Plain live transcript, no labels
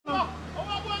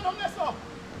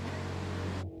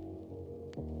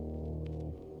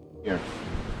Here.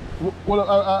 Well,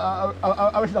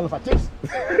 I wish I was for tips.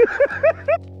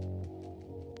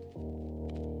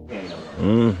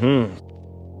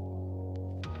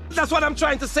 That's what I'm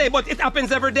trying to say, but it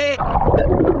happens every day.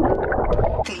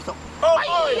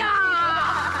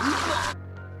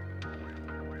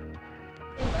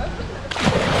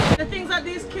 The things that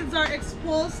these kids are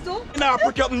exposed to. Now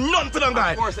pick up none for them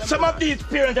guys. Some of these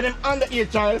parents and them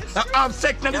underage child that have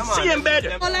sex in the same bed.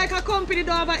 Or like a company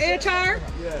don't have a HR,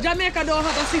 Jamaica don't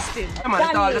have a system.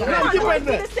 How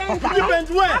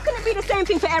can it be the same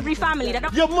thing for every family?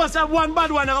 You must have one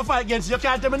bad one and fight against you. You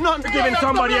can't tell me nothing. Giving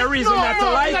somebody a reason not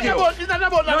to like you.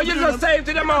 No, you just say it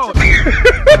to them out.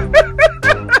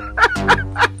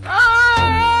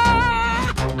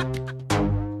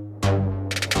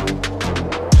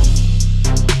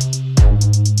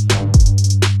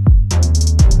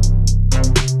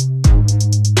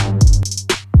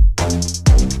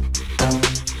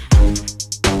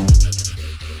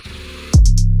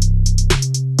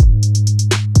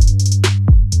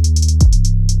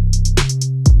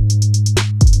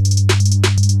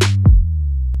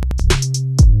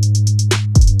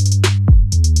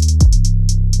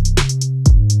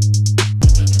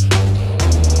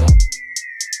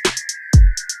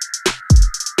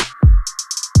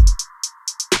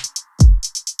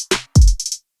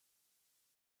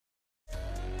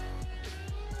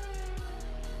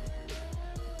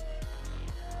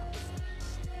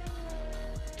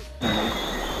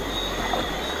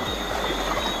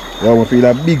 Yeah, I feel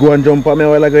a big one jump on me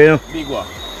while ago, you know. Big one.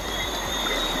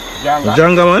 Janga.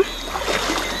 Janga, man.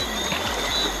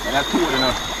 And that's two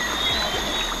enough.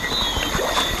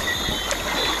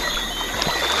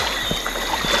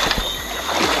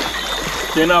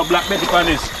 See now black Betty on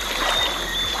this.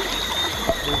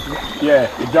 Yeah,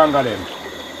 the Janga them.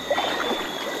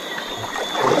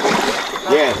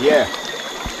 Yeah.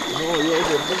 Oh, yeah,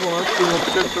 the big one.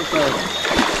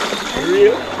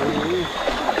 Real?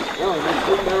 Oh, they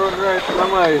put their own right to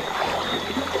my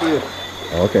here.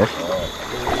 Okay.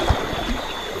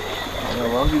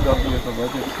 I'll be down here for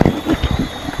budget.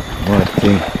 What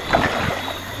thing?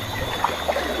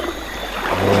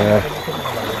 Yeah.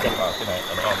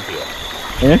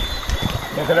 Eh?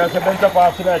 They said there's a bench up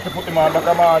off tonight to put them on back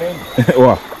a morning.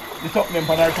 What? You took them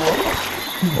for our tour.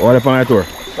 What if on a tour?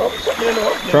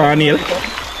 Cranial.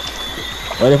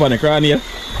 What if on a cranial?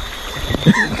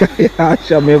 Yeah,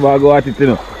 show me if I go at it, you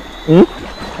know.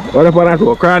 What if on a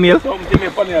tour? Cranial? Something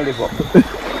in funny lift up.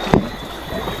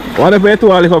 What if I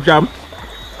do all lift up, Sham?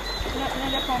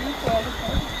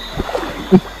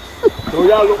 So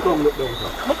y'all look down.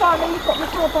 Because they look up the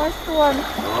super stone.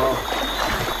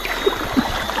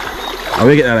 How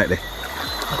we get that like that?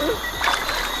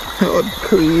 Oh,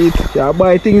 creep. Y'all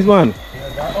buy things, man.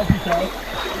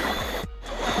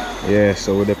 Yeah,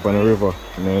 so we're up on the river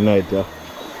in the night, yeah.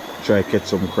 Try to catch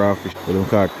some crawfish. We don't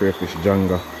call it crayfish,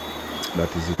 Janga.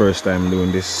 That is the first time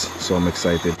doing this, so I'm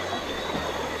excited.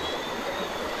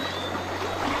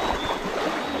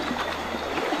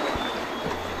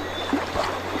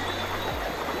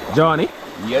 Johnny?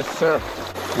 Yes, sir.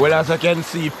 Well, as I can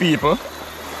see, people,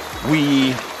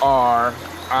 we are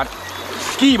at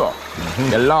Skibo,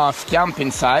 the last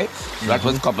camping site. That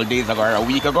was a couple of days ago or a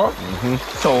week ago.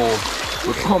 So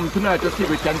we come tonight to see if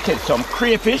we can catch some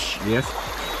crayfish. Yes.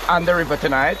 On the river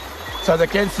tonight. So as I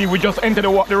can see, we just entered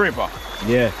the river.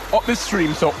 Yeah. Up the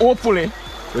stream. So hopefully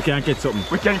we can catch something.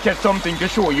 We can catch something to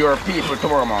show your people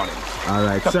tomorrow morning.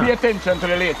 Alright, so sir. Pay attention to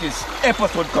the latest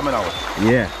episode coming out.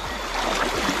 Yeah.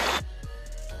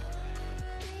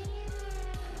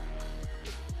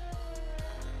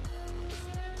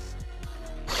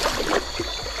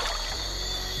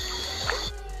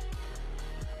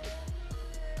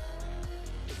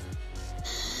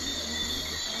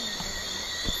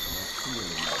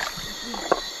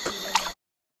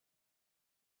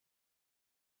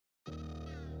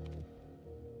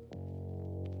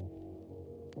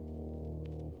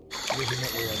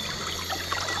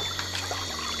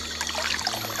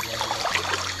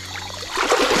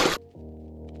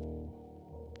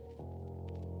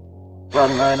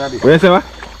 Where is it? If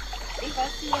I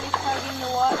see any frog in the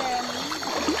water,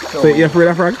 so you're afraid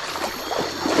of frog?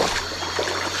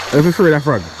 Are you afraid of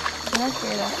frog? I'm not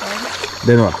afraid of frog.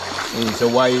 Then what? So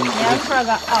why? Yeah, frog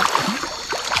are up.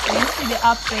 When you see the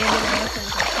up there,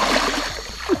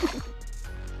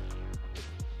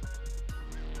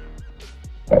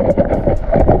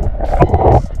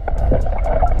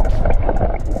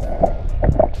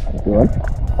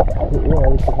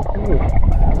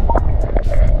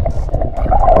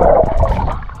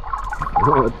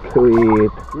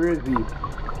 Sweet. Drizzy.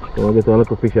 We'll get a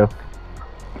little fish out.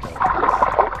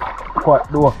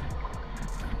 What door?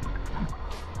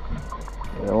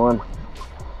 Yeah, one.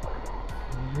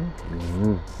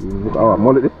 Look how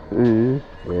mullet this.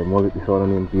 Yeah, mullet this one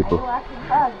on people.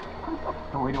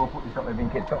 So we don't put this up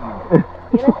and get something.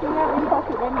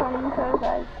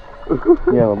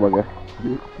 Yeah, bugger.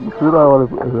 You should have want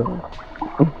to put this on.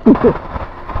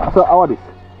 So, how are this?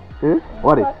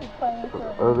 What is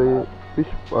the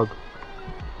fish bag.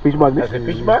 Fish bag this? That's a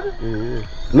fish bag?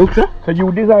 Look, sir. So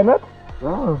you design it?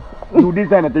 Yeah. You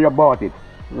design it or you bought it?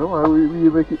 No, man, we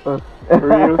make it for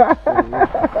real.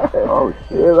 Oh,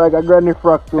 yeah, like a granny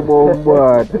frock to bone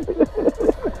board.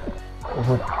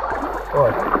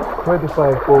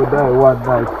 25 pound die, one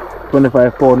night.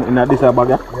 25 pound in a this bag,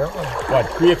 yeah? Yeah, man. What,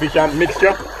 crayfish and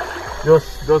mixture?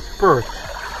 Just perch.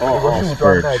 Oh,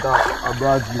 perch. A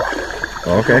broad view.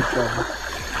 Okay.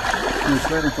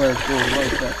 25 pound,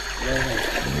 like that.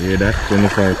 Yeah, that's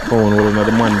 25 pound with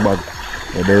another man bag.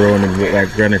 With the round him look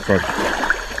like granny frock.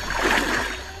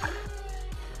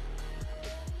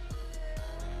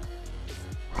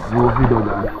 You video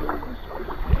guy.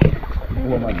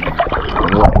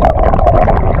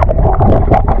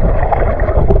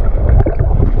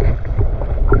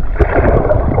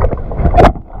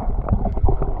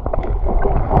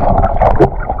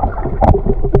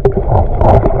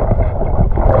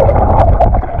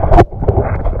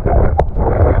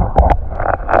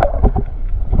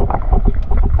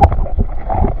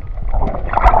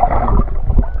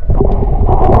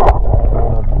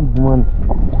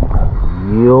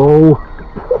 Yo!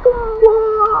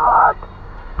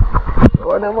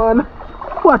 What? Man?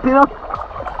 What, you know?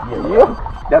 Yeah.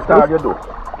 That's how you do.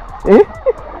 Eh?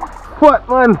 What,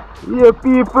 man? Yeah,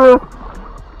 people.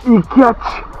 He catch.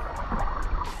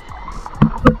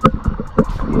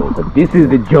 Yo, so this is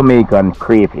the Jamaican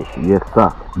crayfish. Yes,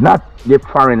 sir. Not the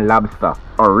foreign lobster.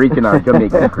 Original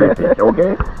Jamaican crayfish,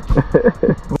 okay?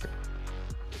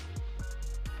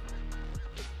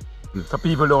 So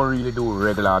people don't really do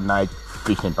regular night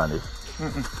fishing for this.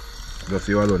 Just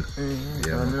you alone.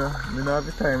 Yeah, I don't have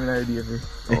the time in idea.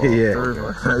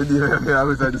 Yeah. I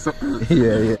was at something.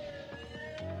 Yeah.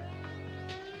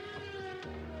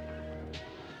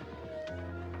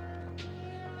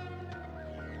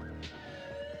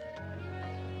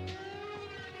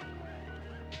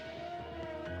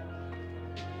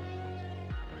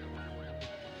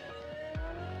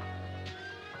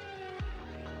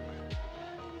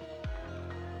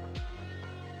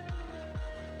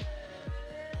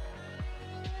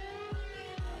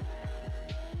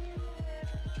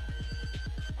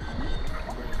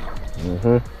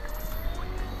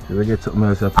 Should we get something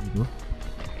else up, people?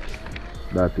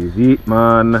 That is it,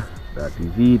 man. That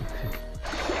is it.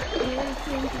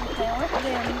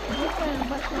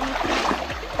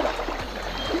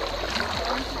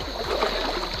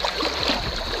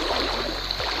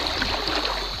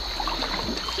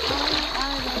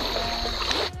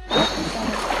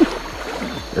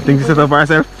 You think you set up for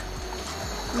yourself?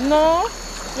 No,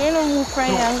 you don't move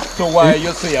right now. So why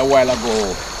you say a while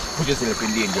ago put yourself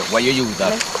in danger? Why you use that?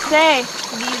 Let's say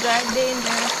these are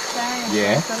dangerous times.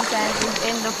 Yeah. Sometimes we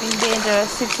end up in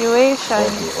dangerous situations.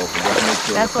 Okay. Just make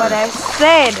sure That's you what find- I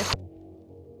said.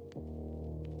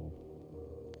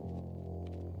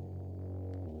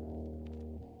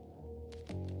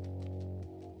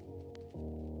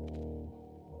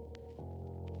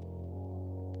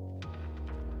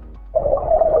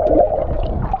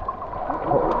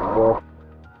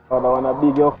 Oh, that one a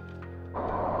big yo.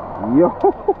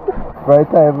 Right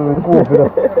time we cook it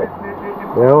up.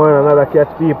 Yeah, man, another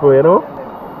catch people, you know.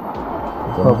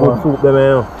 Some good soup them, you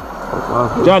know.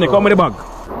 Johnny, come with the bag.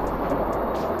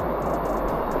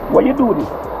 Why you do this?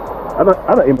 I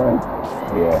don't mind.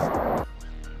 Yeah.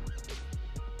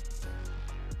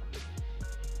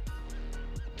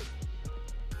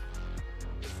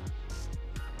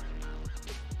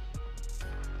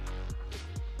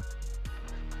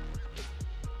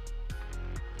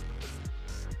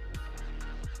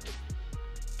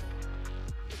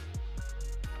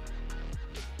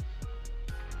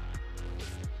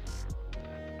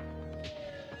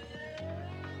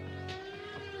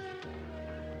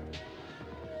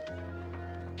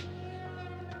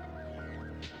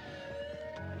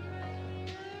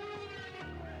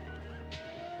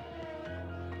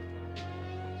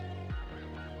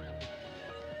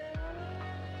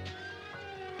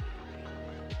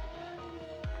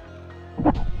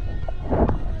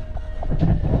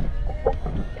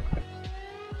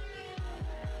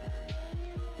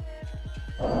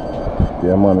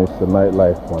 Yeah, man, it's the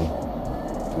nightlife, man.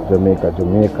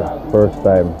 Jamaica. First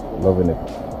time, loving it.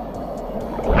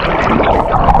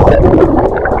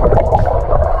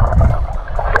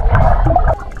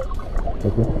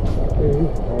 Okay.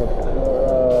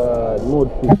 Mood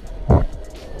fish.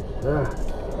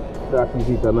 That is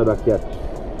it, another catch.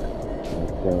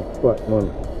 Okay, spot man.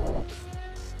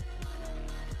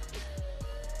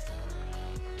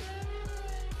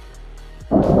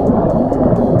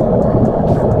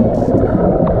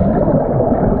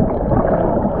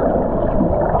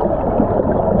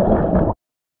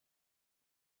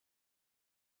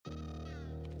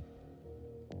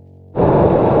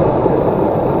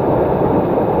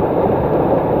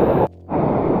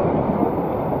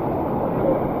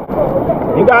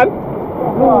 You got it?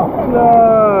 Oh,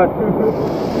 Lord.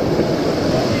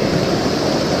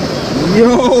 Yo,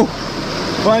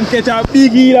 man catch a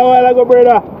big eel a while ago,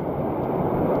 brother.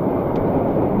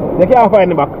 You can't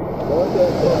find him back.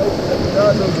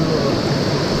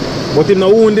 But him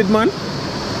not wounded, man.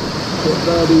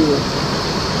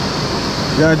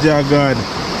 Jaja God.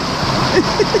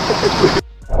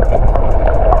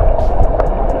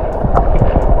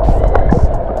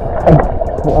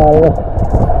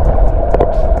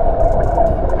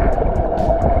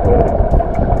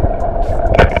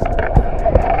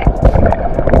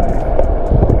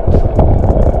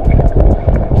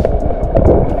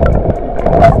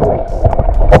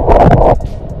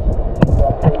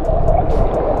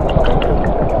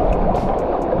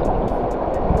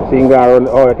 Run.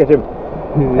 Oh, catch him.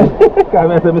 Can't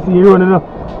let me see you running now.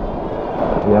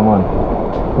 Yeah, man.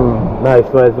 Nice,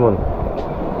 man.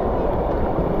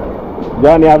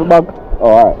 Johnny, have a bag?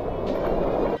 Oh, alright.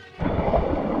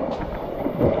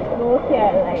 No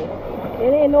care, like.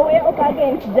 There ain't no way up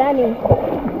against Johnny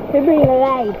to bring a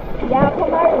light. You have to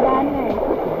come out that night.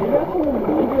 You just put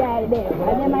BBI there.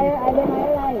 And then I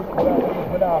light.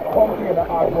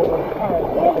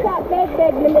 You stop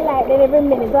beg me light then every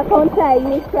minute. I can't tell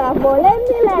you stuff, but let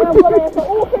me light. I'm going to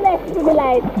open next to the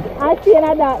light. I'll see in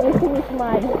a darkness to this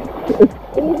man.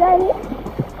 You Johnny?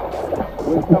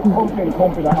 When stop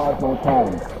pumping the heart no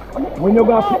time.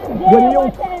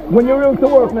 When you used to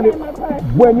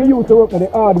work on the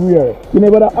hardware, you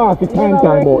never ask the time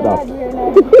about that.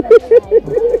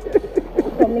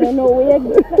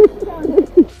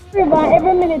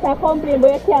 Every minute I complain,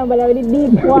 but you can't believe the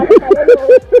deep water.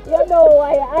 You know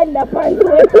why you underpants.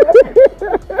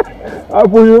 I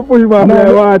push my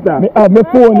water. I have my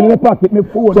phone in my pocket, my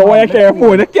phone. So why you carry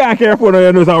phone? You can't carry phone when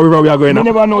you know how river we are going now.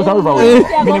 Me never knows how river we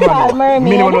are going. Me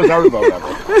never knows how river we are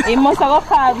going. He must have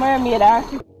called mermaid.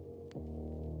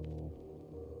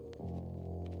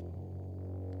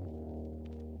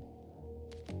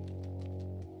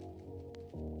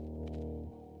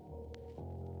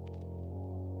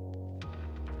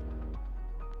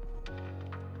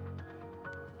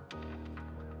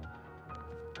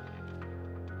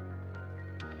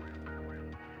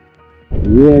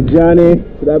 Yeah, Johnny,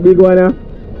 that big one now.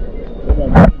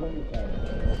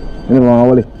 You never want to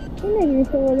hold it. You know you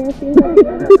so well,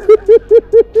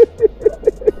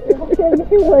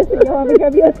 you want to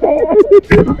grab your tail.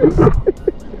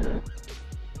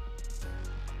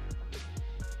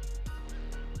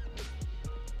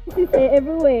 She say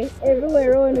everywhere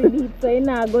around the beach, so you're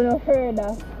not going no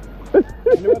further. You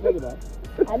never tell you that?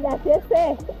 And that's what you say.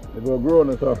 They go grow on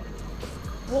it, sir.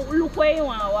 Look where you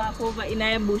want to walk over in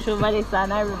a bush over this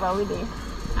and a river with it.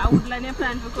 I would like your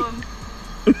plan to come.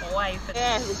 My wife.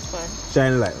 Yeah, it looks fun.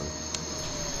 Shine light.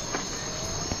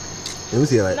 Let me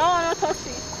see your light. No, not touch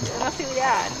it. You don't see with your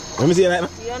hand. Let me see your light.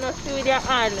 You don't see with your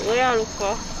hand. What you look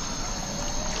for?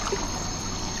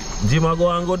 Jim a go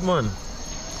on good, man.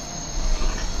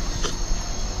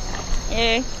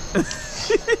 Yeah.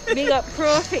 Big up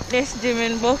Pro Fitness Gym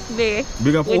in Buff Bay.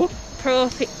 Big up who? Pro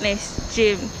Fitness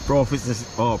Gym. Pro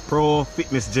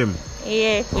Fitness Gym.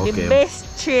 Yeah, with okay. the best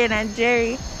trainer,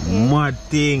 Jerry. Yeah. Mad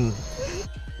thing.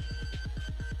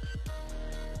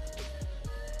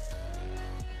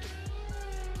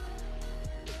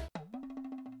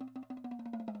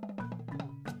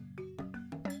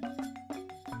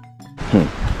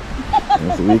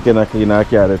 This weekend I clean our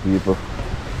car, people.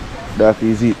 That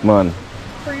is it, man.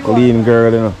 Clean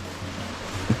girl, you know.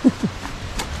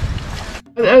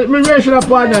 Me should have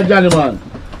partner, Johnny, man.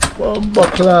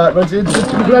 Buckler, but it's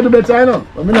do better, you know.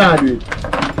 But me not do it.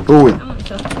 Who win?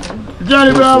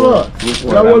 Johnny Bravo.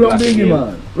 That one up biggie,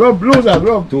 man. Rub loser,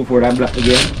 rub. 2-4 and black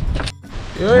again.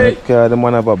 Okay, the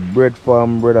man have a bread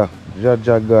farm, brother.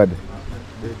 Jaja God.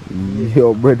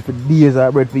 Yo, bread for days,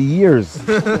 bread for years.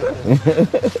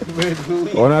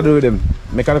 What I do with them?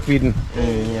 Make her feeding.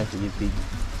 Yeah, to give pig.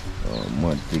 Oh,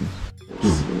 mad thing.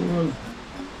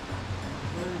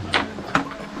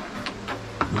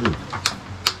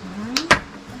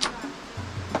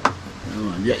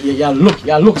 You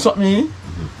look something.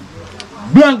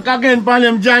 Blank again, pan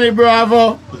him Johnny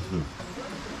Bravo.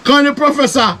 Call the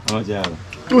professor. Oh, yeah.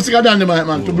 Too sick of dynamite,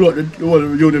 man, to blow up the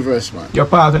whole universe, man. Your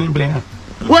pass on him playing?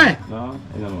 Where? No,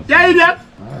 you know. Yeah, idiot.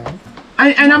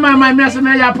 And I'm my mess of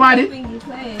your party.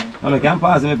 I can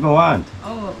pass him if I want.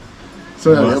 Oh.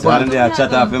 So, Yeah, one day I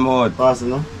chat off him out. Pass it,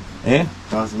 no? Eh?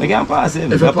 Pass it. I can pass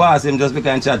him. If I pass him just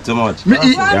because I chat too much. Me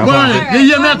eat. Go on. You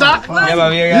hear me attack? Yeah,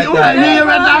 but we You hear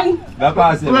me attack? I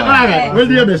pass him. Alright, we'll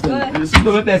do your best then.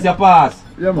 Do me test your pass.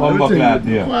 Yeah, man. Bumper Everything. clad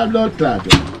there. Why blood clot?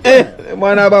 Eh,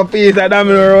 man have a piece of them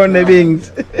around the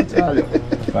things.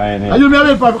 Fine. Are you me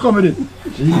a for comedy?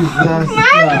 Jesus.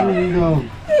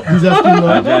 Jesus,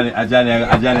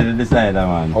 Johnny the decider,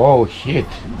 man. Oh shit.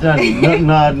 Johnny, nothing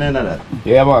hard, none of that.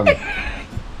 Yeah, man.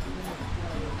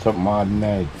 Something hard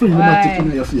night. Fling the matic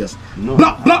in your face. No,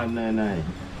 Block, block. no.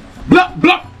 Block,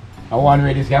 block. I want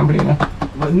where this can play now.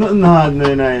 But nothing hard,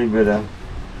 no, brother.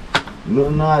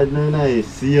 Nothing hard, no.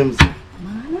 See him.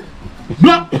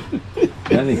 Block.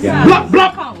 Johnny can. Block,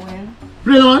 block.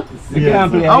 Play the one. You can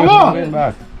play. I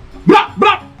want. Block,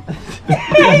 block.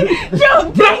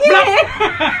 Joke, Block, block.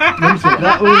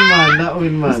 That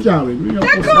win, man. This can't win.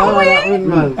 That win,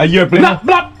 man. Are you playing? Block,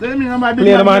 block. Tell me, I might be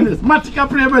Play the man. Matic can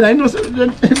play, brother. You know something,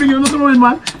 you know something,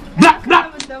 man. Block,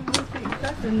 block.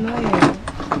 That's annoying.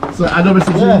 So I don't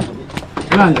see.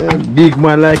 Big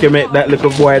man like you make that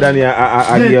little boy down here.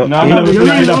 You really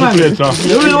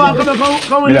want to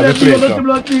come in there, you know,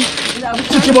 blood thing.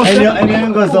 And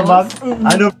you go so back.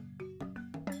 I know.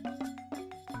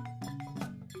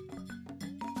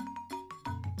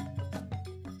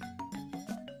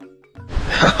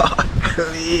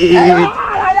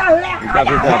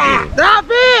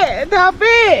 Drop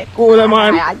it. Cool,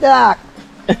 man.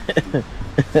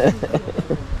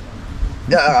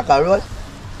 Yeah, Carlos.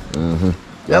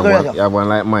 You have one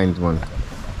like mine, man.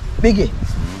 Biggie.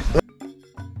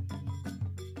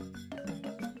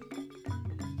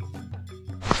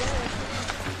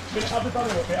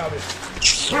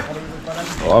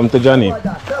 I'm to Johnny.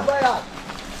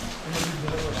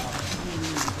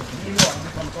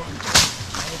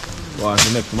 What's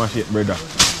the next mash it, brother?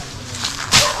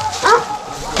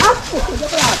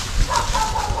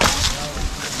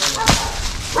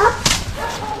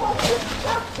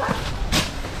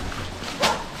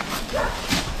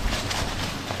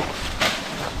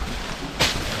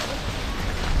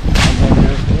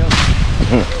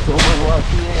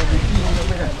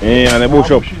 Yeah, and the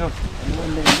bush up.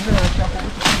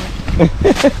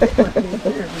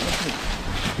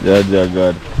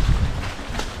 God.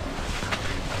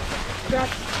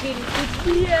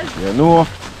 You know.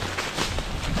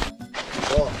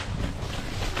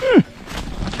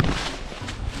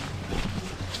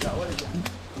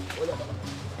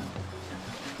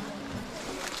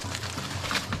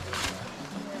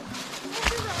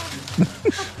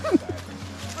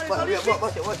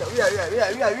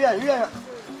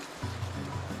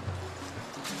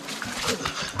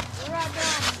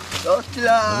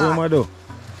 What am I do?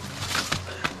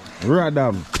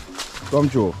 Radam. Come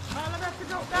through.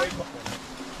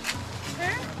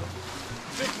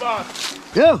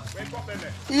 Yo.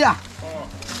 Yeah.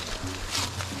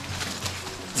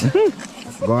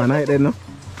 Go on night then, no?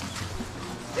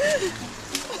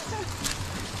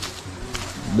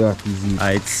 That is it.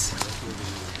 Heights.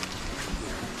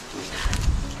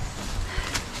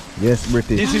 Yes,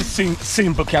 British. This is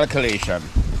simple calculation.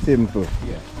 Simple.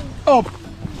 Yeah. Up.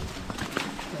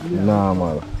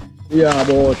 Normal. Yeah,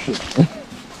 bullshit.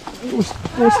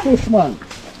 Push, man.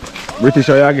 British,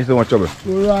 how you get so much trouble?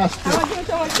 You rascal. I want to get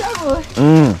so much trouble.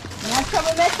 Mm. You're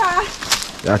troublemaker.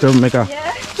 You're troublemaker?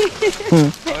 Yeah.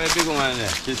 How a big one there?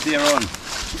 She stay around.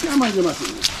 You can't mind your matic.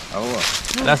 Oh, what?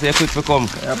 That's a quick for come.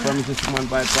 I promise you someone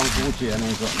buy punk Gucci and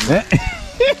then something.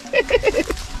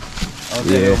 I'll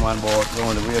tell you, man, about the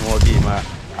way more game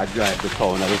I drive to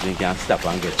town, everything can stop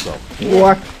and get stuff.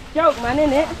 What? Joke, man,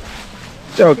 innit?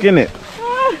 Joke, innit?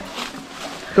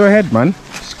 Go ahead, man.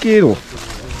 Skill.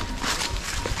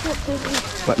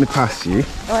 Let me pass you.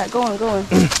 Alright, go on.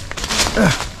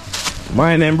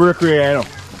 My name Brookery, you know.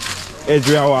 Edge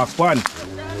where I walk fun.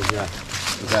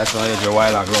 That's why you're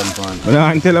wild and run fun. You know what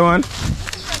I'm telling you, man?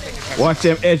 Watch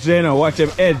them edge there, you know. Watch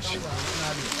them edge.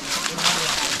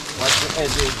 Watch the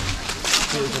edges.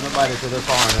 Choose nobody to the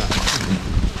corner.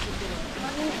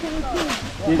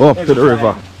 Up to the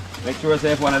river. Make sure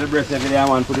if one of the breasts every day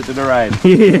man put it to the right.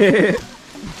 Yeah.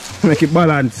 Make it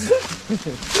balance.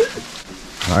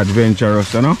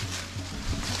 Adventurous, you know.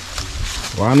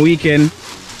 One weekend.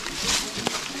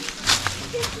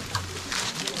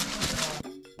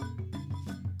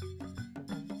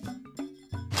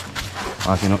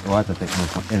 I can water take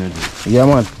more energy. Yeah,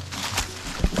 man.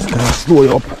 It's gonna slow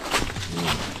you up.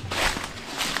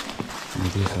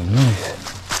 This is nice.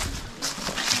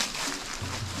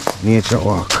 Nature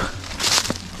walk.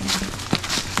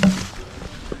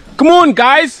 Come on,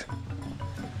 guys.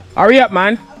 Hurry up,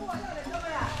 man.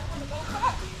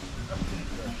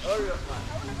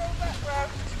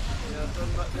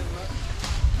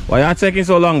 Why are you taking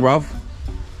so long, bruv?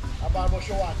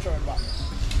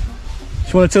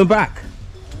 She want to turn back?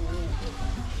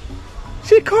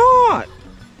 She can't.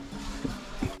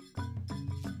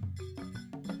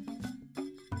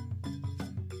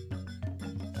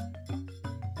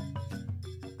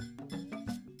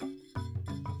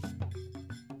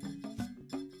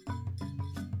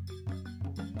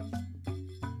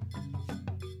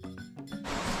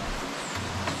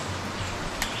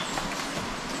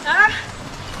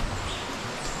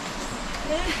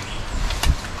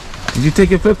 Did you take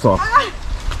your flips off?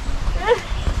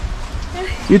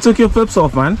 You took your flips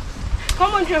off, man.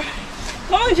 Come on, Johnny.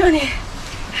 Come on, Johnny.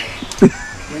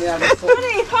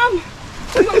 Johnny, come.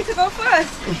 You want me to go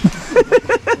first?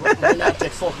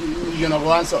 You know,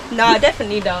 go answer. No, I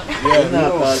definitely don't.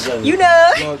 Yeah, You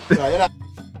know.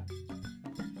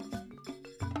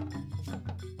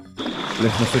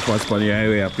 Let's not fish what's on the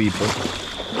highway, people.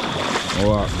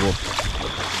 Walk, go.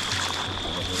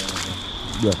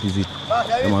 Yeah, easy.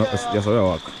 Come on, just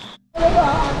walk.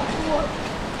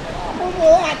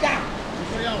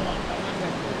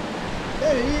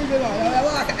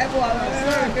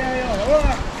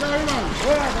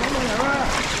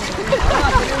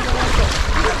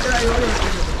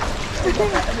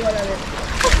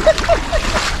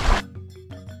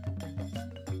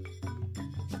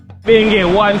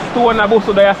 Being one stone a bus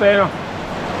there, say no.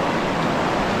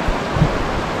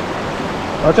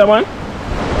 Watch out, man.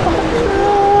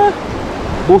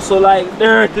 Bus like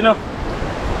dirt, you know.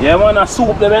 Yeah, man, a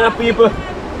soup them people.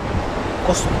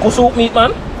 Go soup meat,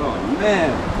 man. Oh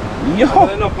man. Yo.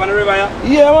 Enough on the river, yeah?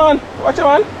 Yeah, man. Watch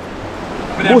out, man.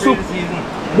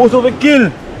 Bus of a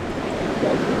kill.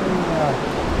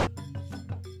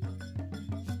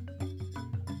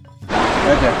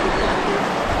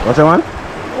 Watch out, man.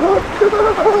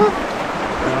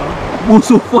 Bus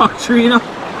of factory, you know.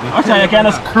 Watch out, you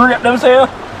can't scrape them, say.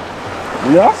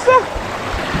 Yes, sir.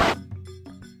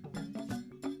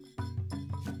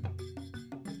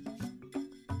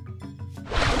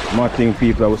 My thing,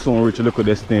 people, I was so rich to look at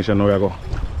the destination. Now I go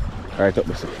right up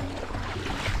this.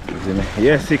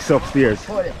 Yeah, 6 upstairs.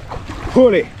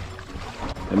 Hold it.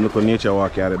 Them look at nature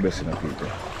walk here the best, you know, people.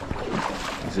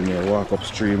 You see me walk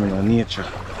upstream in nature.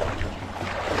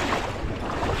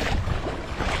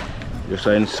 Just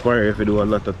to inspire if you do a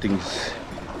lot of things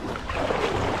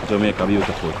to make it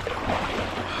beautiful.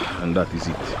 And that is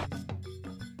it.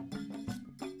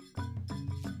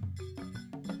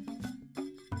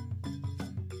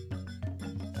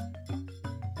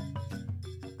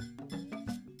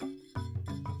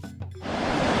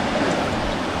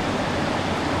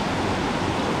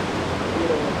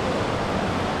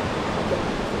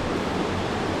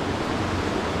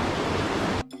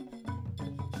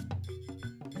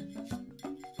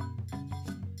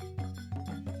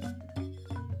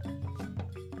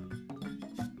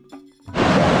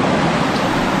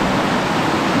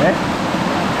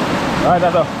 Alright,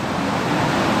 that's all.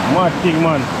 Mad thing,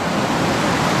 man.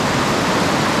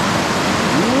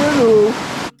 Hello.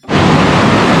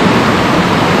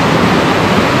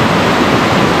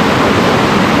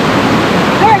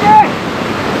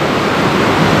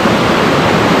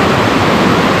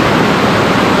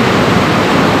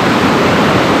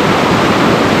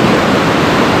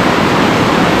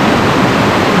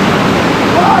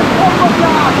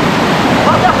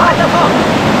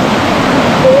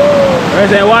 I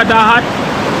say water hot,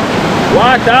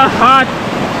 water hot,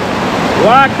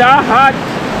 water hot.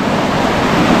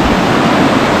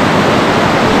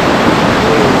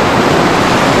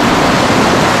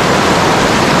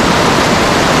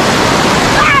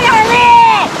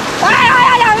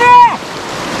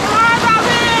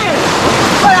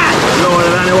 No,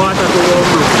 the water to warm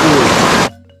the food.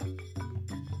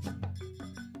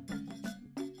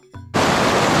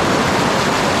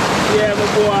 Yeah, my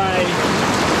boy.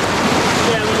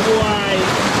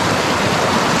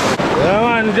 Yeah,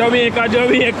 man, Jamaica,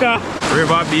 Jamaica.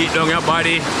 River beat down your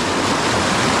body,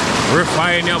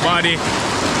 refine your body.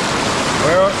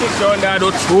 Where you sit down there,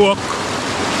 do choke.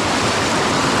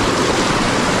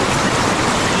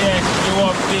 Yes, you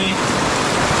up there.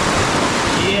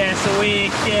 Yes, we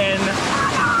can.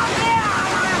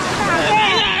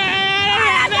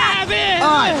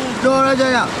 Alright, go right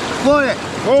there. Pull it.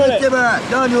 Pull it.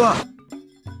 Down you up.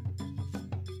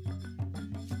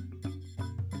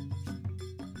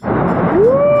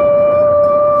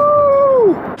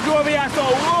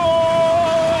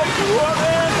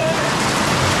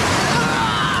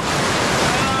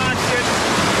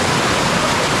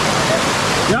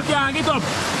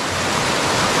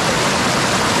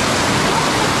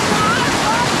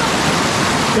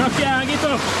 can't get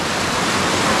up.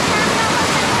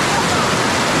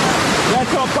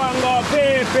 Get up and go,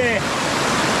 baby.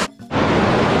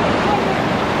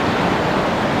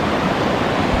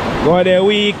 Go the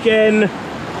weekend.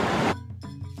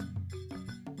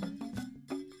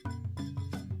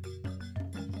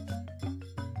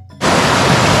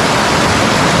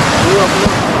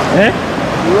 Eh?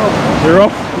 You're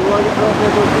rough.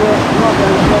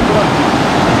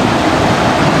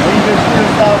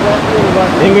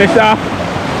 English stuff.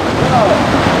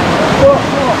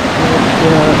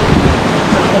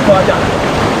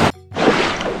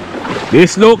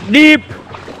 This look deep.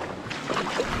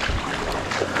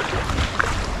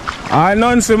 All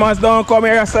non-swimmers don't come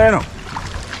here, so you know.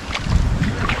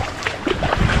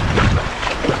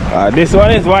 This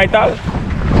one is vital.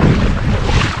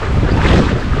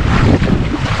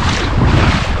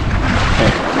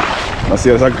 I see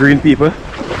there's a green people.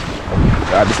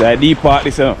 This is a deep part,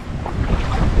 this one.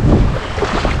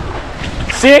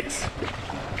 6?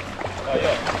 Oh,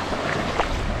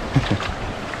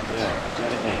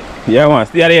 yeah, man,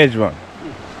 stay at the edge, man.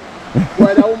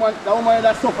 Why that woman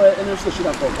that suffer in the station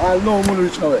that come? I know I'm going to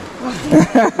reach away.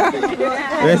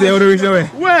 Where say you want to reach away?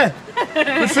 Where?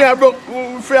 We fear broke,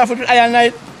 we fear for the iron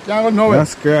night. Can't go nowhere.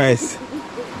 That's Christ.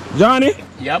 Johnny?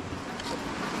 Yep.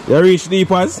 You reach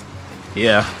deepers?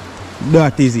 Yeah.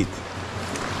 That is it.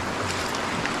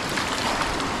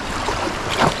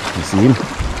 You see him?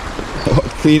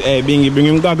 Clean, hey, bring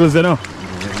him goggles, you know?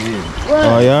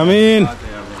 Oh, yeah, I mean?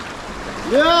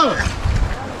 Yeah.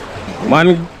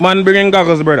 Man, bring him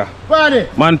goggles, brother. Party.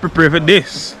 Man, prepare for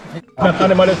this.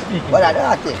 Animal is speaking. What are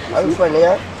that? Are you funny,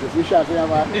 yeah?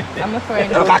 I'm afraid.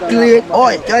 Look at clean.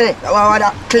 Oh, Johnny, I want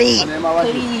that clean. I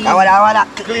want that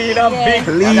clean and big.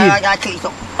 Clean. I want that clean. So,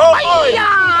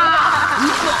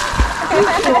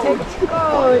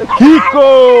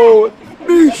 Kiko!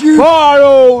 Big shit! Far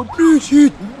out! Big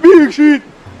shit! Big shit!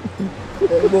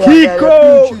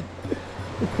 Kiko!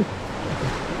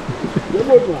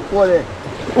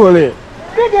 Pull it.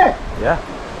 Yeah.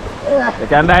 You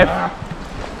can dive.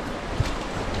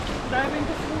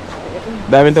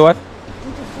 Dive into what?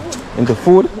 Into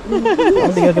food. Into food? I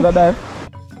don't think I can dive.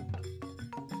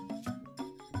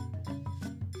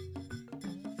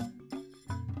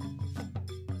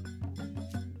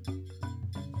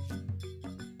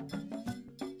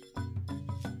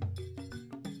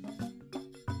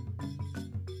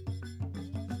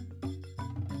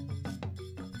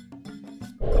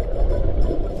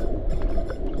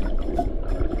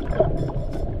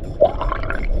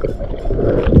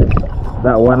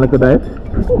 That one little dive?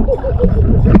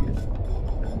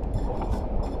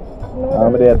 How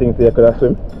many things you could have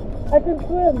swim? I can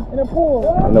swim in a pool.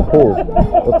 In a pool?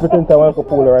 Let's pretend I want to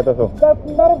pool right or so. That's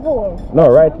not a pool. No,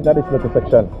 right in this little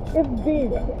section. It's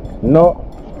deep. No.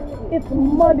 It's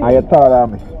muddy. Are you taller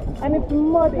than me? And it's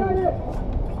muddy.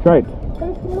 Try it.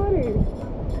 It's muddy.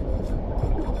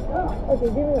 Okay,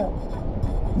 give me that.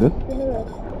 This? Give me that.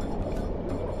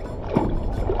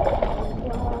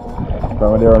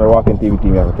 From there on the walking TV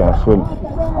team, you can swim.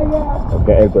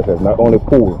 Okay, help yourself. Not only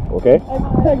pool, okay?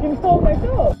 I can hold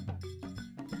myself.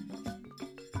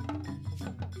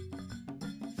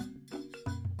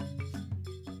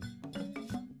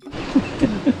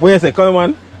 What you say, come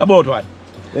on? About what?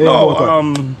 Yeah, No, about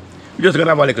what? we're just gonna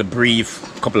have a little brief,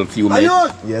 couple of few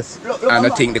minutes. Yes. And I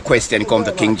think the question comes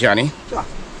to King Johnny.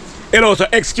 Hello, sir.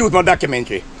 Excuse my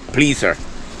documentary. Please, sir.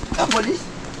 police?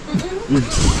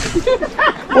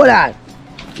 Hold on.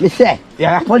 Me say,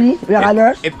 you're a police? You're a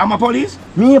nurse? If I'm a police?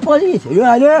 Me a police? You're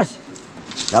a nurse?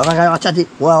 You're a chat it.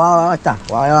 What?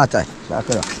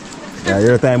 Yeah,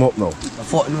 your time up now.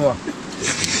 Fuck no.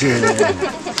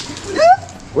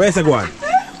 Where's the one?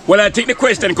 Well, I think the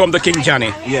question comes to King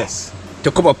Johnny. Yes.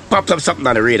 To come up, pops up something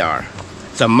on the radar.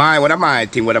 So one of my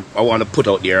thing, what I want to put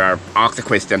out there, or ask the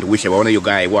question to whichever one of you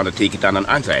guys want to take it on and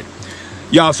answer it.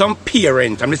 You have some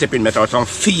parents, I'm just saying, or some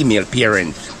female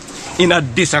parents in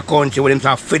this country with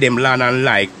them feed them land and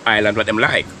like island what them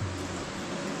like.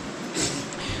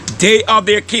 They have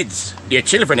their kids, their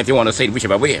children if you want to say it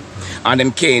whichever way. And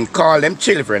them can't call them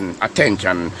children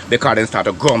attention because they start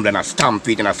to grumble and stamp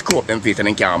feet and screw up them feet and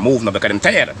they can't move now because they're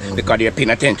tired. Because they're paying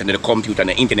attention to the computer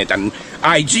and the internet and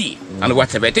IG and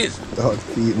whatever it is.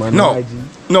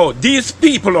 No, these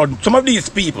people, or some of these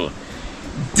people,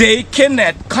 they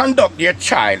cannot conduct their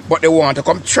child, but they want to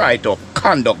come try to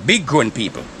conduct big grown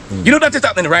people. You know that is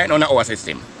happening right now in our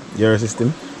system. Your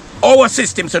system? Our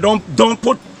system, so don't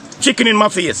put chicken in my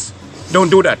face. Don't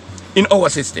do that. In our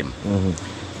system.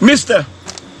 Mister,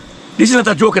 this is not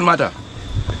a joking matter.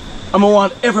 I'm gonna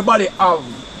want everybody to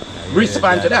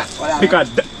respond to that.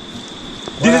 Because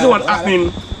this is what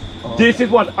happening This is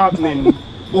what's happening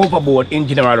overboard in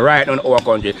general right now in our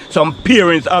country. Some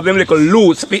parents have them little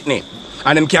loose pitney.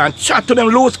 And them can't chat to them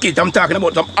loose kids. I'm talking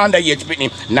about some underage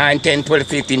pitney, 9, 10, 12,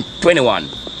 15, 21.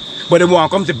 But they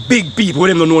want to come to big people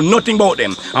with them don't know nothing about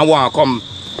them and want to come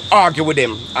argue with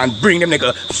them and bring them like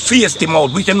a face them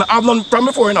out, which I've done from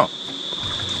before, you know.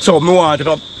 So I want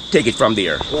to take it from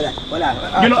there. Hold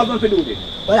on. You know I'm going to do this.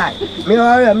 Hold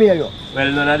on. Me.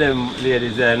 Well, none of them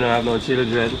ladies don't have no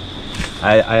children.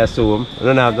 I assume.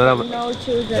 Don't have no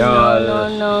children.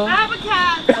 No. I have a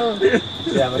cat. Oh.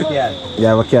 You have a cat. You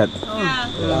have a cat.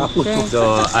 Yeah. Okay.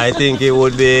 So I think it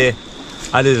would be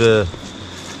a little,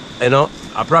 you know,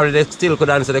 I probably they still could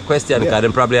answer the question because they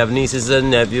probably have nieces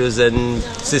and nephews and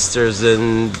sisters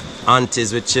and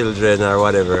aunties with children or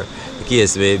whatever the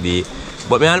case may be.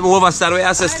 But me overstand what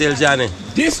I say still, Johnny.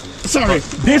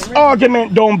 This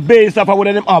argument don't base off of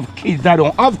whether them have kids that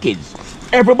don't have kids.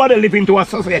 Everybody live into a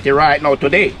society right now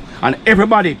today, and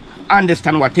everybody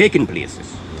understand what's taking place,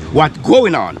 what's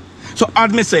going on. So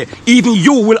as me say, even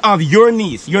you will have your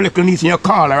niece, your little niece in your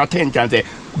call her attention and say,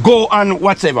 go and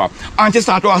whatever. And she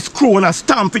start to screw and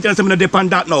stamp it and say,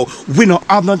 depend that now. We don't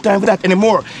have no time for that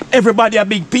anymore. Everybody are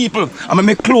big people. I'm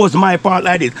going to close my part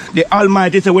like this. The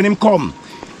Almighty say when him come,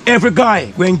 every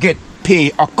guy will get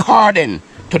pay according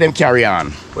to them carry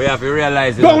on. We have to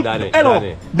realize it, Danny.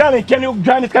 Hello, Danny, can you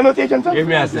join this conversation, sir? Hear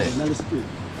me I say.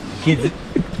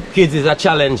 Kids is a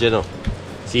challenge, you know.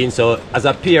 See, so as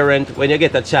a parent, when you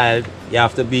get a child, you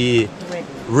have to be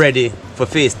ready to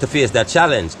face that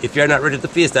challenge. If you're not ready to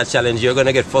face that challenge, you're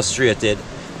gonna get frustrated,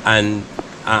 and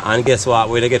guess what?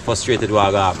 When you get frustrated,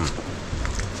 what will happen?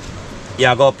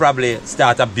 You're gonna probably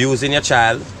start abusing your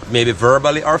child, maybe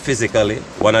verbally or physically,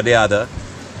 one or the other,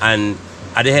 and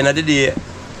at the end of the day,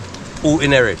 who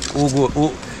inherit?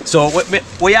 Who? So what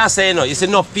you are saying now, you see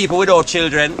enough people without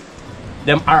children,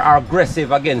 them are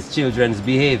aggressive against children's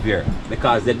behavior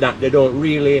because they don't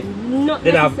really. Not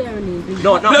necessarily.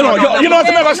 No, you know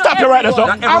what I'm stop you right there, so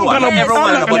I'm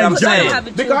gonna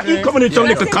saying. Because he coming into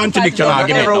like a contradiction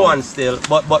argument. Everyone still,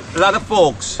 but a lot of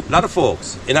folks,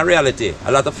 in a reality,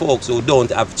 a lot of folks who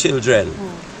don't have children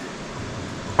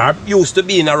are used to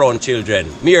being around children.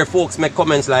 Me hear folks make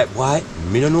comments like, why?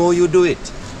 Me don't know how you do it.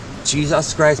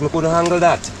 Jesus Christ, me couldn't handle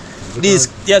that.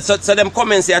 So them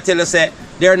comments here tell us say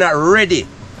they're not ready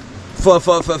for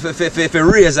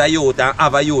raise a youth and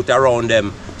have a youth around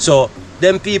them. So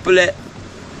them people, I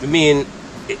mean,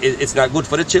 it's not good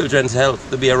for the children's health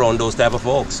to be around those type of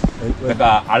folks. Because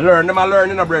I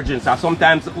learn in a bridging. So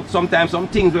sometimes some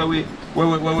things where we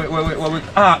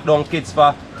act down kids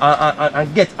for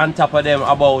and get on top of them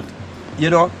about,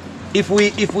 you know, if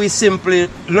we simply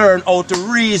learn how to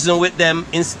reason with them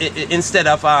instead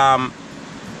of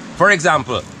for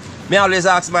example, me always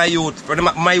ask my youth,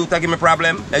 my youth give me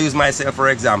problem, I use myself for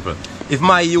example. If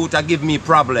my youth give me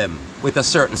problem with a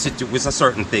certain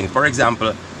thing, for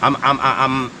example,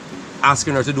 I'm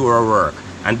asking her to do her work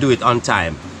and do it on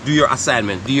time, do your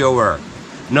assignment, do your work.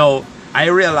 Now I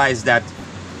realize that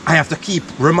I have to keep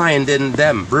reminding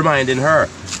her.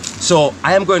 So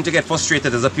I am going to get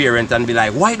frustrated as a parent and be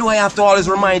like, why do I have to always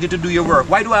remind you to do your work?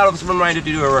 Why do I have to remind you to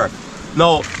do your work?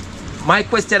 No, my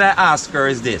question I ask her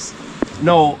is this.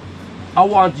 No, I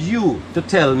want you to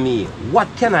tell me what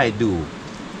can I do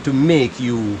to make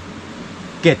you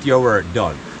get your work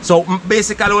done. So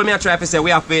basically what I try to say, we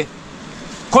have to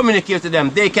communicate to them.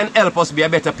 They can help us be a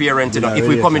better parent, you know, if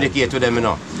we communicate to them, you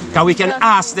know. Because we can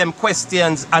ask them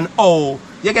questions and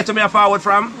you get to me forward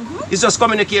from? It's just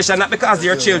communication, not because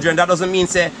they're children. That doesn't mean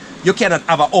say you cannot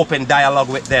have an open dialogue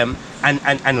with them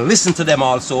and listen to them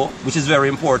also, which is very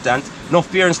important. No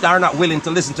parents that are not willing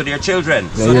to listen to their children.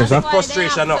 So that's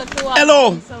frustration.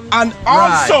 Hello, and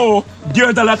also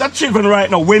there's a lot of children right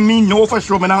now when me know for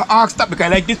sure when I ask that because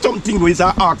like this something where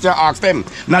I ask them,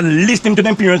 not listening to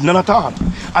them parents none at all.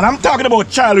 And I'm talking about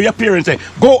child where your parents say,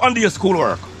 go and do your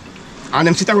schoolwork. And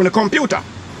them sit around the computer.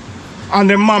 And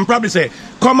the mom probably say,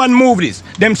 come and move this.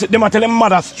 Them are telling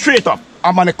mother straight up,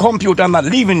 I'm on the computer, I'm not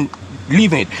leaving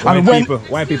it.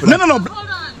 Why people? No. Hold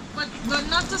on, but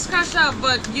not to scratch that,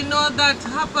 but you know that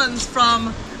happens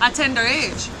from a tender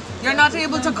age. You're not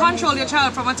able to control your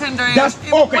child from a tender age.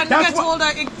 When you get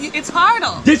older, it's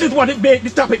harder. This is what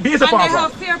this topic is about. And they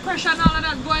have peer pressure and all of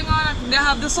that going on. They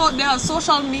have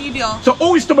social media. So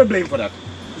who is to be blamed for that?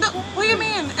 No, what do you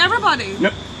mean? Everybody.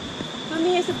 No. For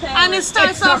me, it's a parent. And it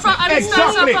starts off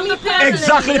from the parent.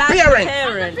 Exactly,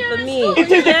 parent. For me,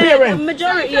 it is the parent. The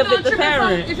majority of it, the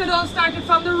parent. If you don't start it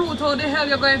from the root, how the hell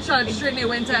you're going to try to straighten it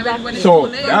when it's so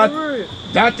too late?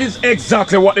 that is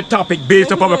exactly what the topic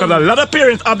based upon because a lot of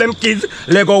parents have them kids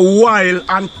they go wild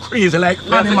and crazy like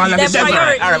animals in the desert.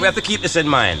 Alright, we have to keep this in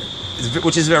mind.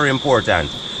 which is very important.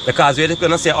 Because we're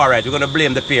going to say, all right, we're going to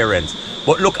blame the parents.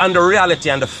 But look on the reality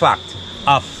and the fact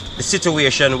of the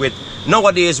situation with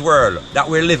nowadays world that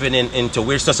we're living into.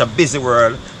 We're such a busy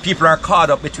world. People are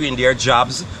caught up between their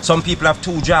jobs. Some people have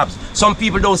 2 jobs. Some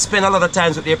people don't spend a lot of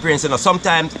time with their parents. You know,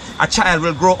 sometimes a child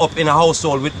will grow up in a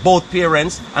household with both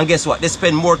parents, and guess what? They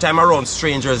spend more time around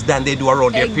strangers than they do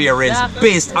around their parents,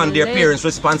 based on their parents'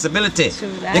 responsibility.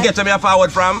 You get to me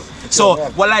forward from?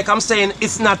 So, well, like I'm saying,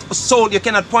 it's not so you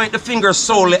cannot point the finger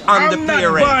solely on the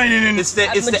parents.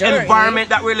 It's the environment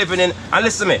that we're living in. And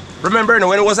listen to me, remember, you know,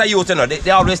 when I was a youth, you know,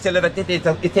 they always tell you that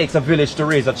it takes a village to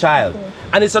raise a child.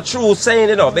 And it's a true saying,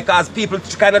 you know, because people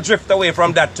kind of drift away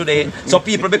from that today. So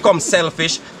people become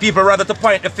selfish. People rather to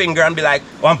point the finger and be like,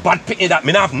 oh, I'm bad pity that,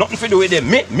 me not have nothing to do with him.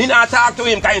 Me not talk to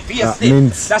him, kind of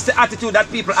face. That's the attitude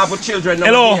that people have with children.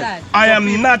 Hello, I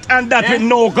am not on that with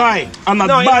no guy. I'm not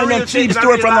buying no cheap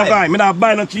store from no guy. Me not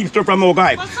buying no cheap store from no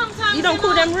guy. You don't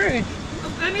call them rude.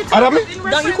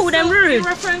 Don't you call them rude? In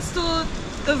reference to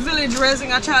the village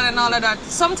raising a child and all of that,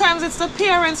 sometimes it's the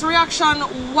parents' reaction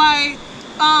why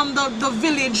the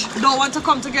village don't want to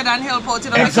come together and help out, you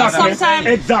know, because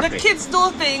sometimes the kids do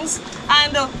things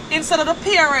and instead of the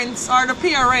parents or the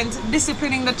parent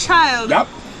disciplining the child,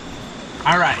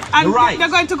 all right, and they're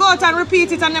going to go out and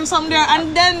repeat it and them some there,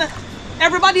 and then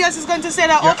everybody else is going to say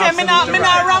that, okay, me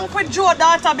not ramp with Joe's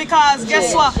daughter because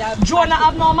guess what, Joe not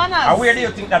have no manners. And where do you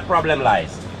think that problem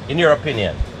lies, in your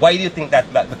opinion? Why do you think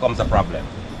that becomes a problem?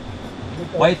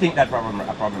 Why do you think that problem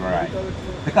arises?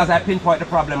 Because I pinpoint the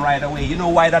problem right away. You know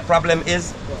why that problem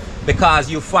is? Because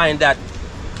you find that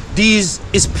these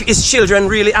is children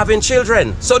really having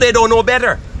children, so they don't know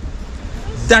better.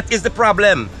 That is the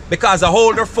problem. Because the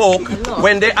older folk,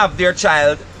 when they have their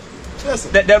child,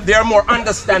 they are more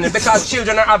understanding. Because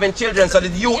children are having children, so the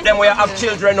youth them will have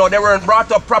children, or they weren't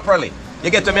brought up properly.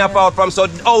 You get to me apart from so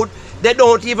they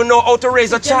don't even know how to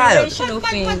raise a child. It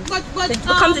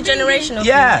becomes a generational thing.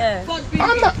 Yeah.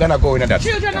 I'm not gonna go into that.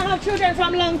 Children have children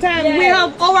from a long time. We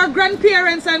have our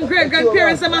grandparents and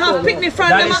great-grandparents and have picnic from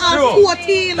them at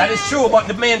 14. That is true, but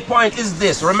the main point is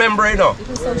this. Remember, you know.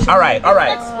 Alright.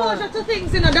 Exposure to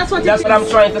things, you know, that's what I'm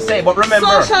trying to say, but remember.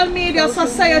 Social media,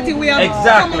 society, we are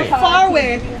coming far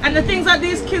away. And the things that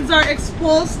these kids are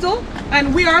exposed to,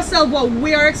 and we ourselves, what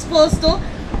we are exposed to,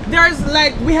 there's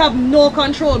like, we have no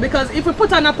control, because if we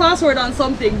put on a password on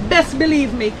something, best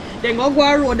believe me, they go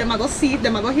a road, them go see it,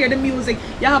 them go hear the music.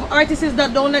 You have artists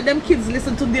that don't let them kids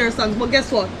listen to their songs, but guess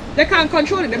what? They can't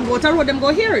control it. Them go to a road, them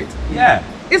go hear it. Yeah.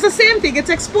 It's the same thing, it's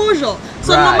exposure.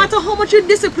 So no matter how much you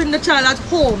discipline the child at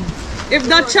home, if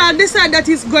that child decides that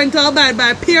he's going to abide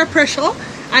by peer pressure,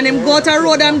 and him go to the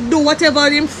road and do whatever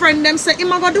him friend them say, him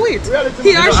gonna do it.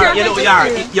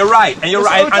 You're right, and you're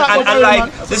right, and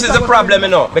like this is the problem, you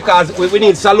know, because we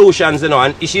need solutions, you know,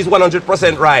 and she's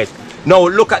 100% right. Now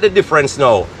look at the difference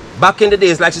now. Back in the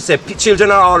days, like she said,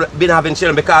 children are all been having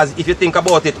children, because if you think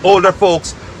about it, older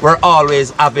folks were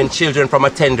always having children from a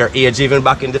tender age, even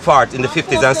back in the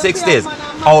 50s and 60s.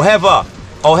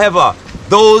 However,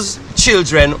 those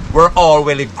children were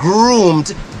already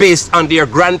groomed based on their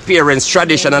grandparents'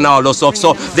 tradition and all those stuff.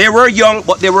 So they were young,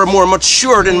 but they were more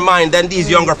matured in mind than these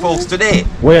younger folks today.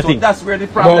 What do you think? That's where the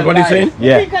problem what are you saying?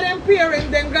 Yeah. Think of them parents,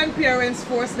 then grandparents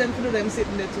force them to do them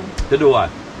sitting there too. To do what?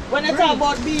 When I talk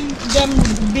about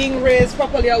being raised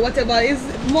properly or whatever, is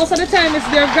most of the time it's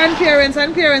their grandparents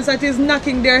and parents that is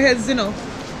knocking their heads, you know.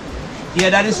 Yeah,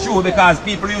 that is true, because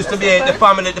people used to be the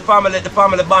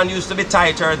family bond used to be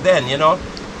tighter then, you know.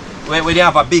 When you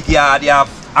have a big yard, you have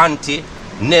auntie,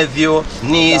 nephew,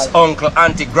 niece, uncle,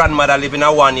 auntie, grandmother live in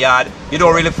a one yard. You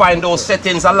don't really find those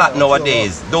settings a lot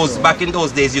nowadays. Those back in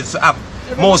those days, used to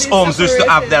have most homes used to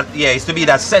have that. Yeah, used to be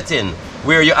that setting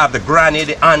where you have the granny,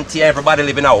 the auntie, everybody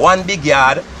living in a one big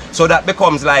yard. So that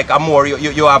becomes like a more,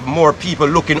 you have more people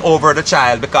looking over the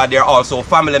child, because they're also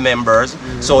family members,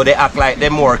 so they act like they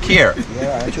more care.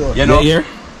 Yeah, sure. You know? Yeah.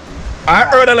 I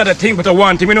heard a lot of things, but I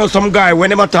want to, you know, some guy when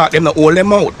they talk, them not hold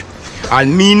them out.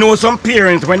 And me know some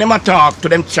parents when they talk to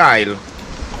them child,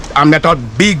 I'm not a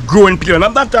big growing people,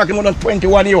 I'm not talking about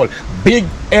 21-year-old, big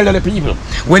elderly people.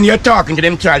 When you're talking to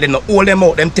them child, they not hold them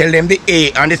out, them tell them the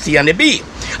A and the C and the B.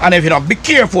 And if you don't be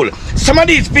careful, some of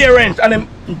these parents and them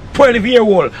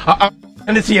 12-year-old are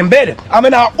in the same bed. I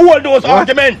mean, all those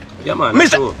arguments. Yeah, man.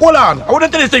 Mister, hold on, I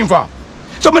wouldn't tell this thing for.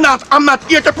 So I'm not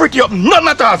here to pretty up none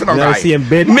at all for them guy.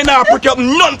 Me not pretty up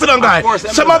none for them guy.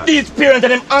 Some of these parents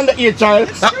and them underage child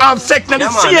have sex in the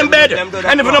same bed.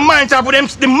 And if the mind up with them,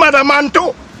 the mother man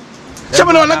too. So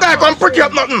when the guy come pretty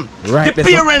up nothing. Right, the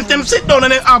parents them sit down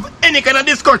and they have any kind of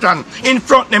discussion in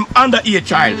front of them underage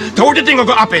child. So what do you think will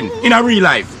go happen in a real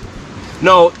life?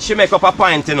 Now, she make up a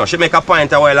point, you know. She make a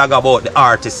point a while ago about the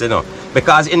artists, you know.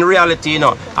 Because in reality, you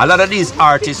know, a lot of these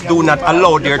artists do not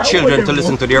allow their children to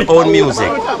listen to their own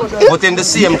music. But in the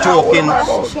same token,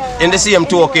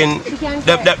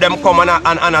 them come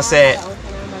and say,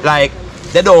 like,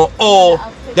 they don't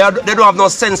have no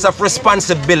sense of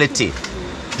responsibility.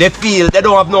 They feel they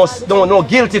don't have no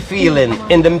guilty feeling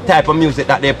in the type of music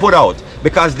that they put out,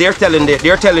 because they're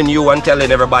telling you and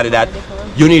telling everybody that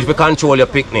you need to control your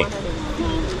picnic.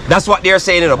 That's what they're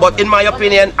saying, you know. But in my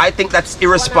opinion, I think that's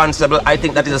irresponsible. I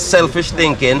think that is a selfish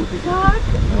thinking.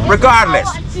 Regardless,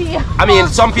 I mean,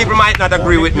 some people might not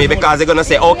agree with me because they're gonna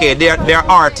say, okay, they're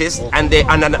artists and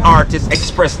an artist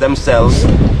express themselves.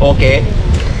 Okay,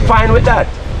 fine with that.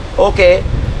 Okay,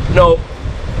 no.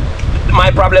 My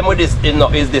problem with this, you know,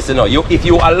 is this, you know, if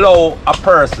you allow a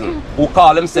person who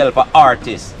call himself an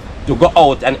artist to go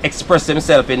out and express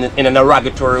himself in an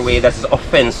derogatory way that is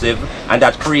offensive and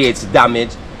that creates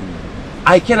damage,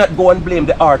 I cannot go and blame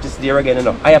the artist there again, you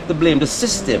know. I have to blame the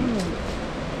system.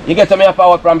 You get to me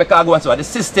power from because the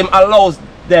system allows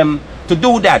them to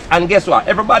do that. And guess what?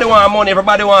 Everybody want money,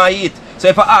 everybody want to eat. So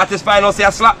if an artist find out say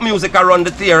a slap music around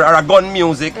the theater or a gun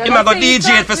music, he might go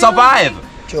DJ it for survive.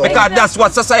 Sure. Because that's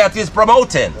what society is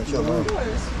promoting. Sure.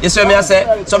 You see me I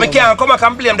say? So I can't come back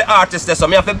and blame the artist there, so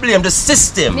I have to blame the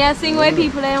system. Yeah, sing where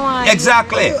people they want.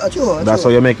 Exactly. That's how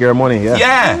you make your money, yeah?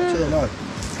 Yeah.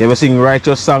 You ever sing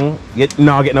righteous song, get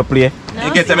no play? No,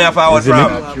 you get to me forward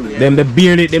from. Them the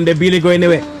barely go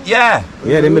anyway. Yeah.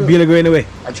 Yeah, them the barely go anyway.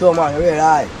 I show man, you really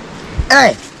high.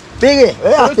 Hey, Biggie,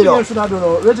 where you should I do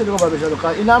now?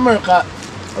 Because in America,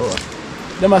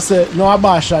 they must say no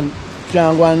abortion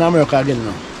can go in America again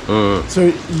now. So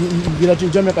you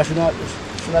think Jamaica should not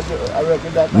work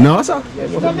with that? No, sir.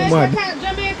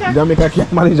 Jamaica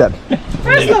can't manage that.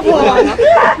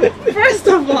 First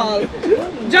of all,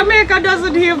 Jamaica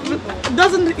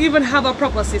doesn't even have a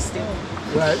proper system.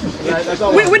 Right.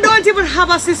 We don't even have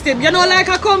a system. You know, like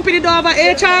a company don't have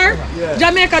a HR,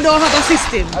 Jamaica don't have a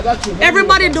system.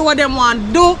 Everybody do what they want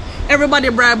to do. Everybody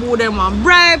bribe who they want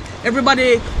bribe.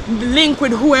 Everybody link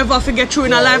with whoever to get through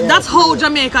in a life. That's how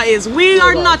Jamaica is. We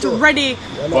are not ready.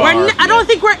 I don't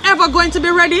think we're ever going to be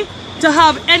ready to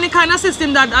have any kind of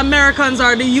system that Americans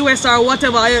or the US or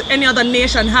whatever any other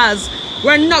nation has.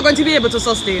 We're not going to be able to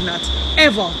sustain that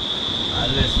ever.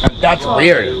 That's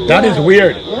weird. That is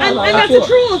weird. And that's the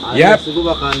truth. Yep.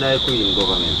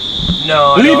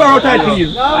 No. Leave her outside, please.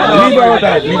 Leave her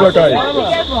outside. Leave her outside.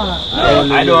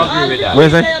 I don't agree with that. What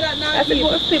is it?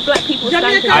 Black people stand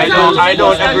I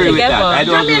don't agree with that. I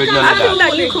don't agree with none of I think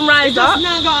that. that you can rise up.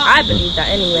 I believe that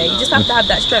anyway. You just have to have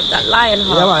that strength, that lion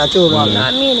heart. Yeah, man, true, man. You know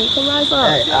what I mean? You can rise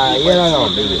up.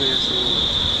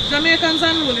 Jamaicans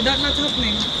unruly, that's not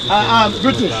happening.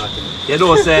 British. You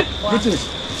don't say. British.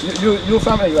 You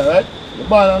from England, right? You're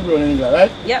born and grown in England,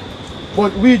 right? Yep.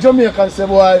 But we Jamaicans say,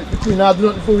 boy, the Queen not do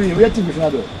nothing for we. What do you think we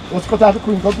should do? Let's cut off the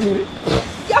Queen completely.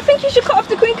 Yeah, I think you should cut off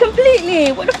the Queen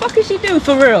completely. What the fuck is she doing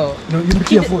for real? No, you be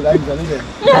careful, like that, isn't it?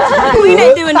 The Queen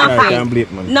ain't doing Can't nothing.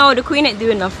 bleep, man. No, the Queen ain't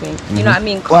doing nothing. You know what I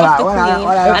mean? Cut off the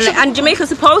Queen. And Jamaica's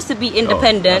supposed to be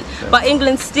independent, but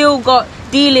England's still got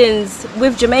dealings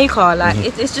with Jamaica. Like,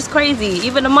 it's just crazy.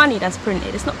 Even the money that's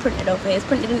printed, it's not printed over here, it's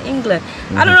printed in England.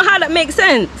 I don't know how that makes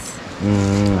sense.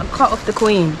 Cut off the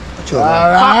Queen. Cut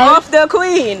off the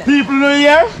Queen. People know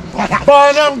here,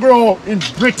 born and grow in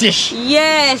British.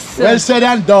 Yes. Well said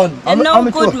and done. They're no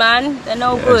good, man. They're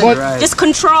no good. Right. Just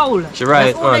control. She's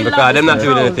right, man, because they're not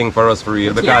doing anything for us for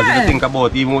real. Because if you think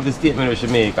about even with the statement we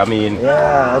should make, I mean,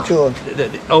 true.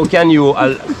 How can you,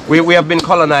 we have been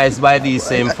colonized by these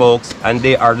same folks, and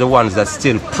they are the ones that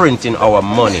still printing our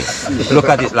money. Look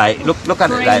at it like, look at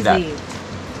it like that.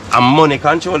 And money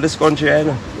control this country, you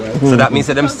know? So that means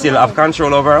that them still have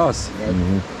control over us.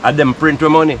 And them print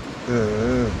with money.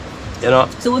 You know?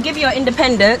 So we'll give you our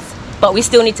independence, but we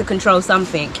still need to control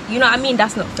something. You know what I mean?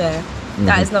 That's not fair.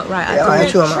 That is not right at all.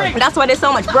 Sure, man. That's why there's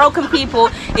so much broken people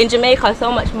in Jamaica,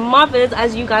 so much mothers,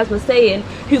 as you guys were saying,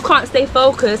 who can't stay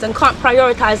focused and can't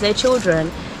prioritize their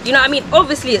children. You know what I mean?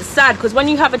 Obviously it's sad, because when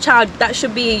you have a child, that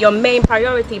should be your main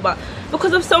priority, but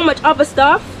because of so much other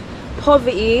stuff,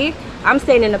 poverty, I'm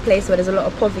staying in a place where there's a lot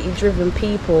of poverty-driven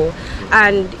people,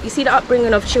 and you see the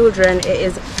upbringing of children, it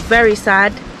is very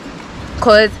sad,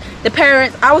 because the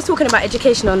parents, I was talking about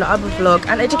education on the other vlog,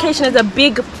 and education is a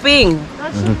big thing.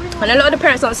 And a lot of the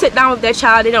parents don't sit down with their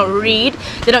child, they don't read,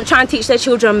 they don't try and teach their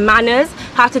children manners,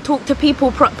 how to talk to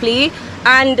people properly,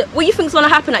 and what you think is going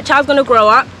to happen, that child's going to grow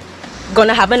up,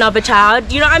 gonna have another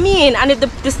child, you know what I mean? And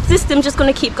the system's just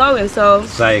gonna keep going, so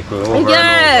cycle over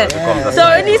and over. So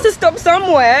it needs to stop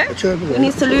somewhere. We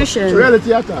need solutions. It's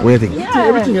reality at all. What do you think?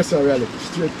 Everything is a reality.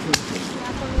 Straight.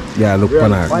 Yeah, look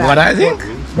on her. What I think?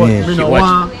 But you know,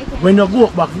 when you go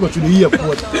back, go to the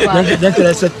airport, then tell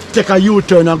us take a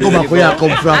U-turn and go back where you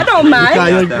come from. I don't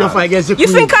mind. Because you fight against the You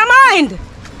queen. think I mind?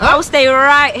 I will stay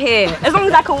right here. As long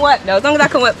as I can work though. As long as I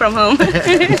can work from home.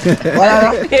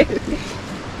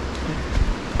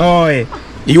 Oh,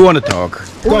 you want to talk?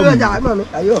 Yeah, man,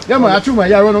 I true, man.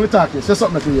 Yeah, run on the talking. Say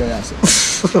something to you, yeah.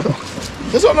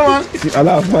 Say something, man. I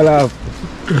laugh.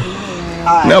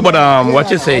 No, but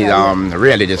what you say is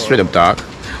really just straight up talk.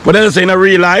 But as I say, in a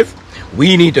real life,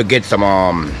 we need to get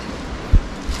some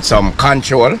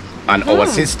control on our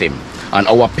system and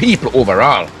our people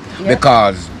overall,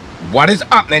 because what is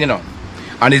happening, you know,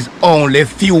 and it's only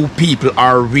few people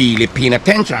are really paying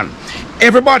attention.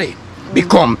 Everybody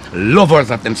become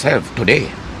lovers of themselves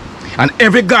today, and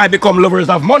every guy become lovers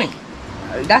of money.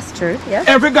 That's true, yeah.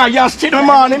 Every guy, you're still in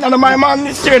the morning, and my man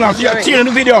is staring us, you're seeing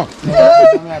the video.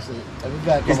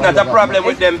 It's not a problem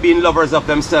with them being lovers of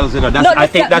themselves, you know. That's, No, I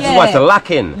think that's what's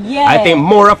lacking. Yeah. I think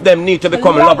more of them need to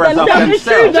become lovers of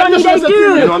themselves. Johnny, they do.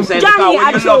 You know what I'm saying? Johnny,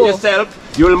 Because when you love yourself,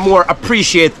 you'll more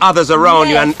appreciate others around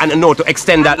you and know to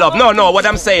extend that love. No, what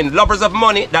I'm saying, lovers of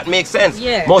money, that makes sense.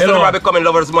 Yeah. Most of them are becoming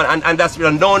lovers of money, and that's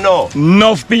real. No.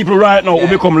 Enough people right now who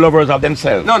become lovers of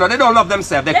themselves. No, they don't love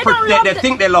themselves. They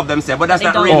think they love themselves, but that's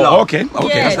not don't. real love. Okay.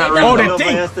 That's not real Oh, love. they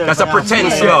think. That's a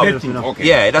pretense They love. think. Okay.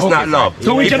 Yeah, that's not love.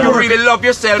 So we if can you work. really love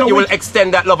yourself, So you we- will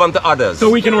extend that love onto others. So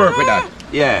we can work with that.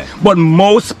 Yeah. But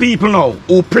most people now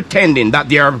who pretending that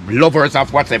they are lovers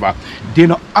of whatever, they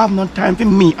don't have no time for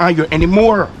me and you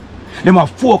anymore. They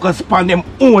must focus on them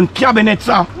own cabinets.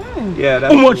 Yeah,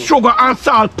 that's How much sugar and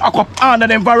salt pack up under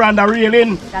them veranda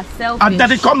railing. That's selfish. And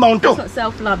that it come down That's to. not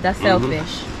self-love, that's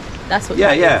selfish. That's what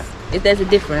Yeah, that is. There's a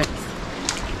difference.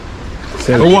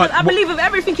 I believe with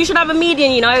everything you should have a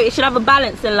median, you know, it should have a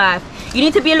balance in life. You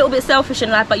need to be a little bit selfish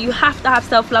in life, but you have to have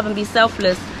self-love and be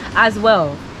selfless as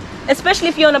well. Especially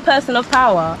if you're in a person of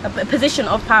power, a position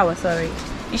of power, sorry.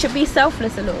 You should be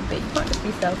selfless a little bit. You can't just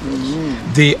be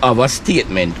selfish. They have a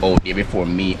statement out there before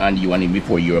me and you and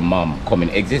before your mom come in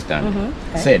existence.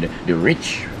 Said the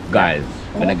rich guys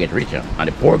gonna get richer and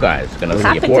the poor guys gonna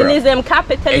stay poorer.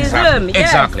 Capitalism, yes.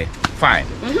 Exactly. Fine.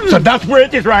 So that's where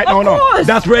it is right now. course.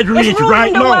 That's where it reached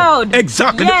right the now. world.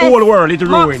 Exactly. Yes. The whole world is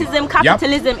ruined. Marxism,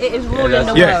 capitalism, it is ruling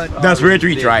the Yes, world. that's where it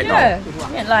reached right now. Yeah,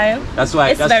 you ain't lying. That's why.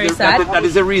 It's very sad. That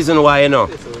is the reason why, you know,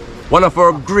 one of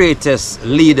our greatest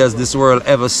leaders this world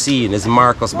ever seen is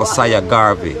Marcus Messiah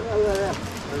Garvey.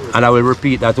 And I will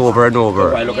repeat that over and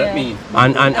over. Look at me.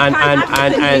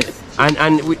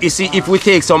 And you see, if we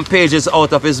take some pages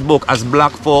out of his book as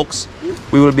black folks,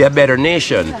 we will be a better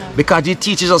nation. Because he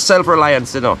teaches us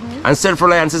self-reliance, you know. And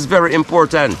self-reliance is very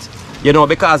important. You know,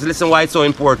 because listen why it's so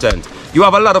important. You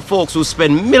have a lot of folks who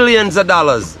spend millions of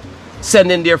dollars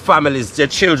sending their families, their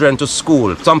children to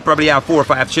school. Some probably have 4 or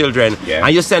 5 children. Yeah.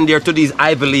 And you send them to these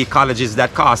Ivy League colleges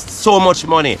that cost so much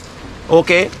money.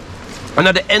 Okay? And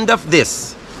at the end of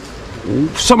this,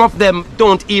 some of them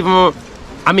don't even,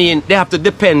 I mean, they have to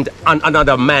depend on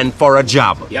another man for a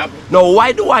job. Yep. Now,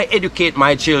 why do I educate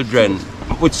my children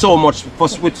with so much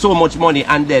money,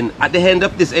 and then at the end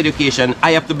of this education,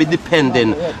 I have to be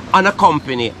dependent on a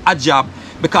company, a job,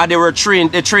 because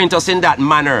they trained us in that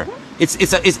manner.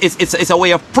 It's a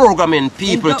way of programming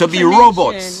people to be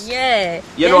robots. Yeah.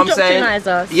 You know what I'm saying?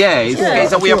 Us. Yeah,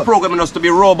 it's a way of programming us to be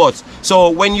robots.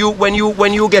 So when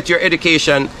you get your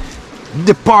education,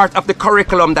 the part of the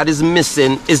curriculum that is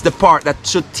missing is the part that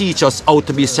should teach us how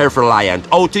to be self-reliant,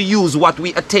 how to use what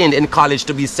we attained in college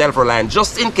to be self-reliant,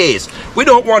 just in case. We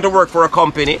don't want to work for a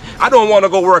company. I don't want to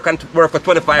go work for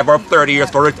 25 or 30 years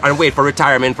and wait for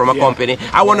retirement from a company.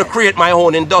 I want to create my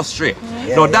own industry.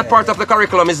 No, that part of the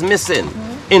curriculum is missing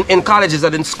in colleges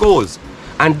and in schools.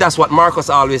 And that's what Marcus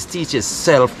always teaches,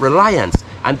 self-reliance.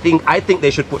 And I think they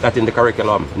should put that in the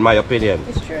curriculum, in my opinion.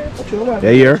 It's true.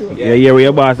 Yeah, where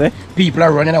your boss, eh? People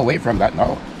are running away from that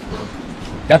now.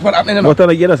 That's what happening now. What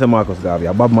are you say, Marcus Garvey?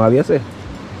 Bob Marley, you say?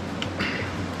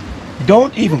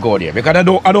 Don't even go there, because I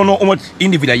don't know how much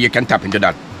individual you can tap into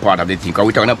that part of the thing. Because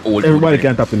we're talking about old Everybody people.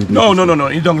 can tap into No.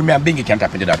 You don't me and Bingy can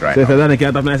tap into that right So now. if you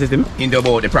can't tap in the system? Into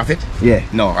about the prophet? Yeah.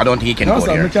 No, I don't think he can No, go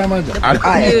sir, there. me can't manage that.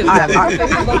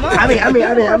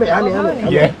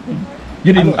 Yeah.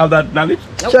 You didn't have that knowledge?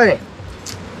 Sorry.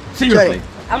 Seriously?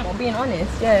 I'm being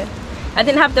honest, yeah. I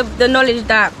didn't have the knowledge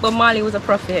that Bob Marley was a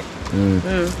prophet.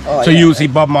 Oh, So you see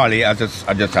Bob Marley as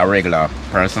just a regular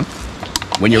person?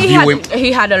 When you He view had, him,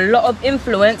 he had a lot of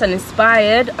influence and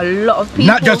inspired a lot of people.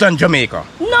 not just in Jamaica.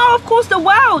 No, of course, the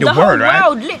world. The The whole world, right?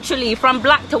 world, literally. From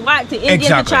black to white to Indian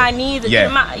Exactly. to Chinese. It Yeah.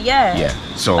 didn't matter. Yeah. Yeah.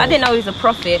 So I didn't know he was a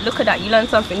prophet. Look at that. You learn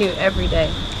something new every day.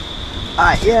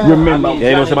 Yeah. Remember, yeah,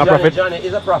 you know, say my prophet. Johnny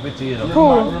is a prophet to you, know.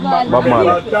 Bob Marley.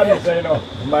 I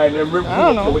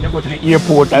don't know. When you go to the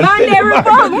airport and Man, they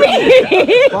revoke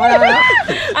me.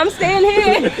 I'm staying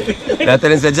here. They're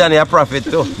telling say Johnny a prophet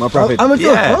too. My prophet. I'm a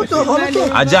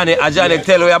Johnny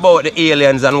tell you about the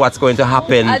aliens and what's going to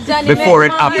happen before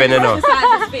it happen, you know.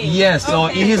 Yes, so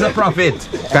he is a prophet.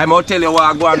 Come out tell you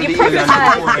what go on with the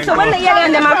aliens. So when the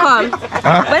alien them come?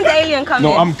 When's the alien coming?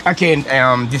 no, I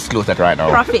can't disclose that right now.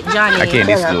 Prophet Johnny. I can't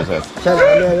disclose that.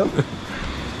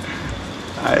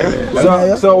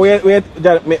 So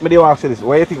we do ask you this.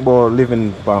 What do you think about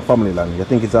living on family land? You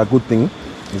think it's a good thing?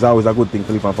 It's always a good thing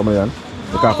to live on family land?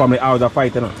 Because family always a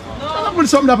fight, you know? Put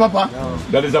something there, Papa.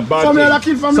 That is a bad Family thing. like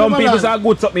kill family. Some people are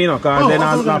good something, you know, because they're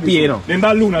not pay, you know. Then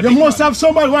that lunatic. You must have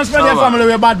somebody who spend their family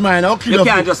with bad mind. You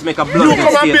can't just make a You blunted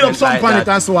come and build up statement some like planet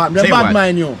that. and so on. They Say bad what?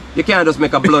 mind you. You can't just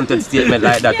make a blunted statement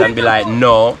like that and be like,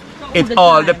 no. It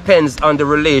all depends on the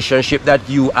relationship that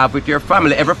you have with your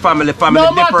family. Every family No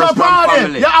differs matter from party.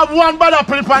 family. You have one bad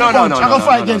apple in the bunch. I go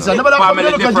fight against that.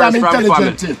 Family differs from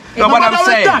family. No, what I'm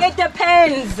saying. It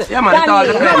depends. Yeah, man, it all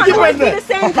Danny, depends. it can't be the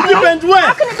same thing. Depends where?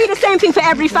 How can it be the same thing for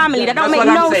every family? That don't That's make what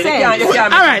I'm no saying. sense. You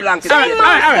can't make a blanket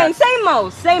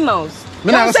statement. Same most.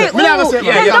 Me not gonna say. Then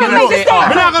don't make the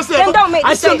Me not gonna say. Then don't make the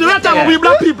I said the statement. time we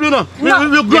black people, you know. We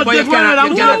got but you this one cannot-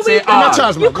 and you cannot say I'm not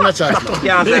charged, man. I'm not charged. You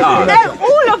can't say all. They're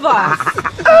all of us.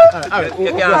 You can't say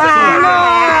You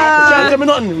can't tell me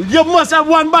nothing. You must have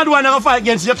one bad one and fight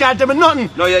against you. You can't tell me nothing.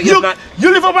 No, you're not.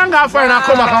 You live up and go find and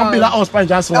come back and build a house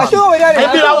punch and so on. I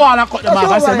build a wall and cut them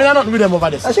off. I said, me not nothing with them over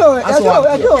this.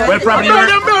 Well, probably Bury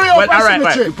them, bury them, well, all right,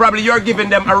 cemetery. right. Probably you're giving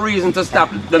them a reason to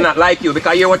stop. They're not like you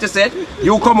because you hear what you said.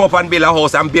 You come up and build a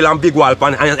house and build a big wall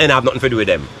and have nothing to do with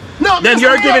them. No, Then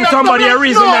you're giving somebody a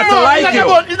reason not to like you.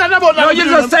 It's not about No, you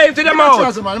just say it to them out.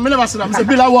 I never said that. I said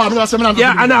build a wall. I never said that.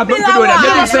 Yeah, and I have nothing to do with them.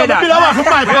 You didn't say that. Build a wall for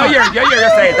my You hear you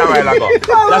say it a while ago.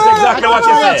 That's exactly what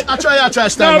you said. I try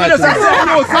stand No, my but just thing.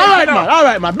 say no. All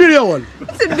right, man. Build your wall.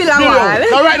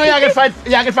 All right, now you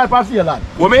can fight for field land.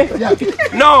 With me?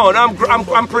 No,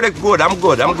 I'm pretty good. I'm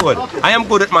good. I am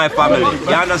good at my family.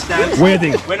 You understand?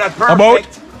 Waiting. We're not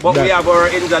perfect, but we have our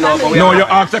ins and outs. No, you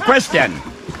asked a question.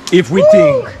 If we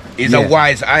think it's a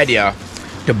wise idea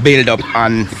to build up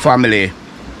on family,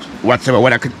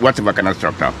 whatever kind of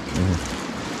structure,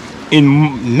 in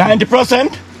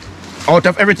 90% out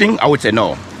of everything, I would say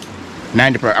no.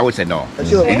 90%, I would say no.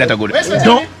 It's not a good.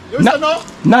 No,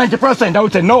 90%, I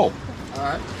would say no.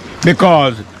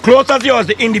 Because close as yours,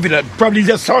 the individual, probably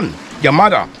your son, your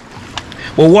mother.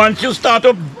 But once you start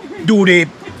to do the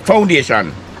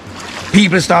foundation,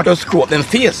 people start to screw up them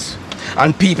face.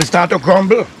 And people start to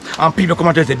grumble. And people come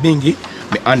out and say, Bingy,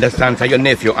 me understand for your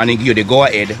nephew and give you the go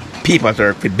ahead, people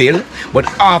are to build. But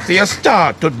after you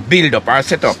start to build up or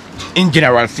set up, in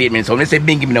general statements, so when they say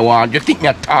Bingy me no want, you think me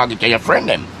a target, your friend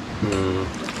them.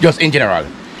 Just in general.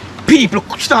 People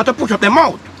start to push up their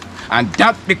mouth. And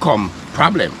that become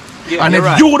problem. Yeah, and if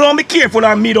you don't be careful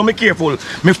and me don't be careful,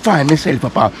 me find myself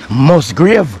up a mass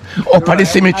grave up at the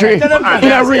cemetery in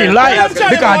a real life.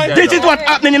 Because this is what's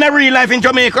happening in a real life in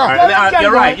Jamaica.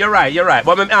 You're right.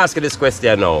 But let me ask you this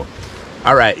question now.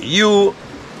 All right, you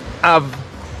have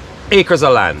acres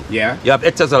of land. Yeah. You have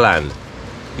hectares of land.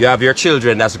 You have your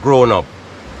children that's grown up.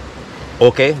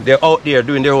 Okay? They're out there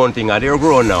doing their own thing and they're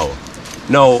grown now.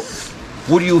 Now,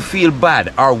 would you feel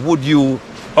bad or would you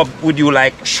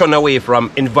like shun away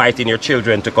from inviting your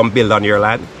children to come build on your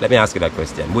land? Let me ask you that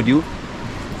question. Would you?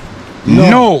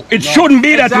 No, it shouldn't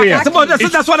be that way.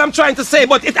 That's what I'm trying to say,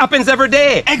 but it happens every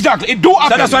day. Exactly, it do happen.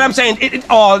 So that's what I'm saying. It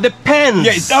all depends.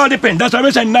 Yeah, it all depends. That's what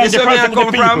I'm saying. 90% of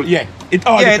the people. Yeah, it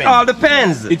all depends. It all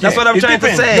depends. That's what I'm trying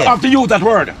to say. You have to use that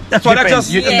word. That's what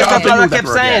depends. That's what I kept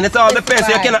saying. It all depends.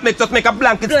 So you cannot just make a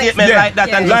blanket statement like that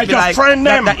and like just be your friend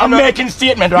them. I'm making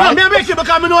statement, right? No, me make it because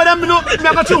I know them. Me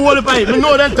got two whole fight. Me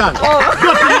know them time.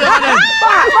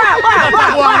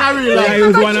 I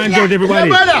use one and judge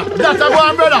everybody. That's a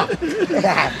one, brother.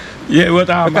 Yeah, what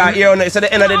because you know, it's at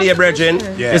the end of the day, brethren,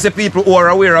 it's the people who are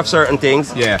aware of certain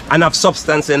things and have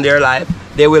substance in their life,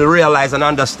 they will realize and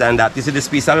understand that this is this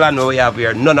piece of land we have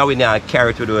here, none of we now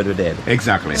carry to do it with them.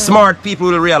 Exactly. Smart people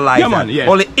will realize that.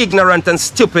 Only ignorant and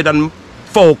stupid and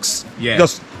folks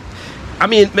just, I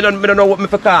mean, I don't know what me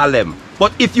to call them.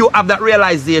 But if you have that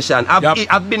realization,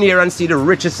 I've been here and see the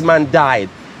richest man died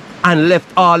and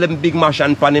left all them big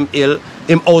machine on him hill,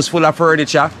 him house full of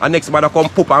furniture, and next man come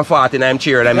poop and fart in him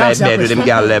chair and my bed with him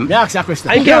girl them. Me ask you a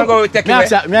question. I can't go take away.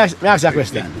 Me ask you a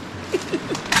question.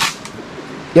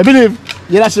 You believe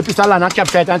you let the piece of land and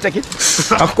capture it and take it?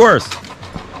 Of course.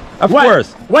 Of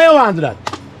course. Why you want to do that?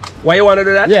 Why you want to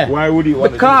do that? Yeah. Why would you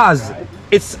want Because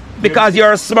it's Because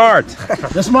you're smart.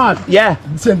 You're smart? Yeah.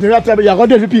 Same thing, you're going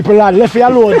to tell people that left you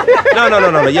alone.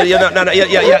 No. You're not, no. You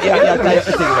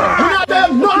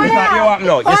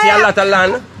see a lot of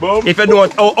land. If you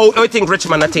don't, I think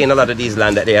Richmond attained a lot of these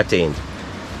land that they attained.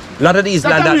 A lot of these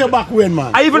land that back when,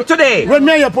 man. Even today,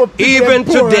 even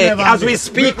today, as we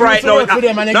speak right now,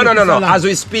 no. As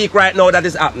we speak right now, that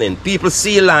is happening. People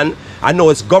see land. I know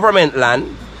it's government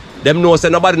land. Them know say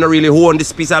nobody no really own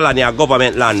this piece of land here,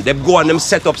 government land. They go and them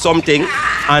set up something,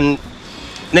 and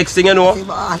next thing you know,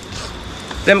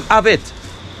 them have it.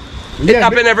 It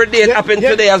happen every day. It happen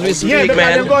today as we speak,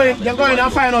 man. They're going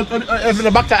and find out if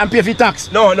the back and pay for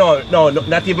tax. No,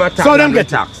 not even a tax. So them get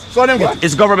tax. So them get.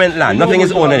 It's government land. Nothing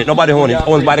is owned in it. Nobody owns it. It's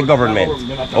owned by the government.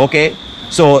 Okay.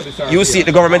 So you see,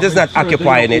 the government is not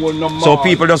occupying it. So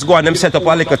people just go and them set up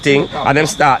a little thing and them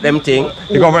start them thing.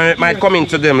 The government might come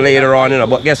into them later on, you know.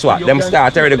 But guess what? Them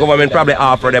start there. The government probably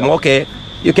offer them, okay,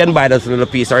 you can buy this little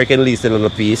piece or you can lease a little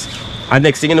piece. And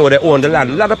next thing you know, they own the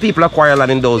land. A lot of people acquire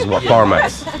land in those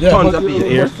formats. Tons of people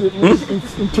here.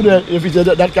 Today, if it's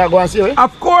that can't go and see it?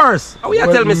 Of course. How you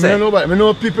tell me, say? I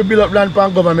know people build up land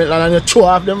from government land and you throw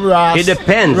off them rocks. It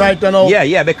depends. Right now.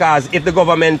 Yeah, because if the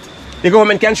government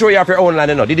can throw you off your own land,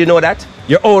 you know. Did you know that?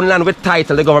 Your own land with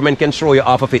title, the government can throw you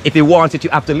off of it. If you want it, you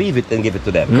have to leave it and give it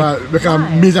to them. Because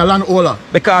me's a landowner.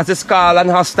 Because it's called an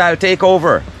hostile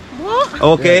takeover.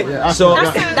 Okay, so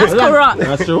that's corrupt.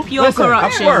 That's true. Pure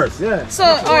corruption. Of course. Yeah. So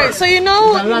alright, so you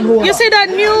know, you see that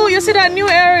new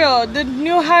area, the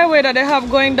new highway that they have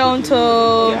going down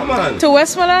to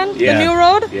Westmoreland, the new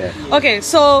road. Yeah. Okay,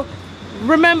 so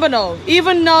remember now,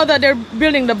 even now that they're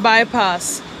building the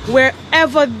bypass,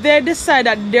 wherever they decide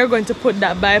that they're going to put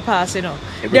that bypass, you know,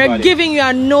 they're giving you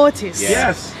a notice.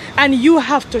 Yes. And you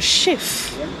have to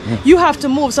shift. You have to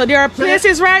move. So there are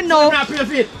places right now.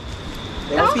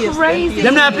 That's crazy.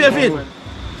 Them not pay for it.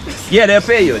 Yeah, they'll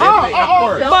pay you.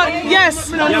 But yes,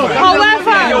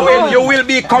 however, you will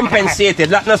be compensated.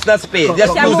 That's paid.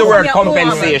 Just use the word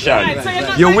compensation. Right,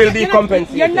 so you will be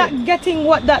compensated. You're not getting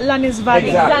what that land is valued.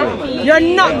 Exactly. You're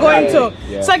not going to.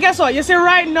 Yeah. So guess what? You see,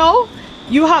 right now,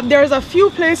 there's a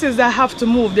few places that have to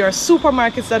move. There are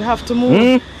supermarkets that have to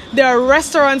move. There are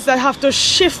restaurants that have to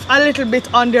shift a little bit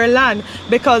on their land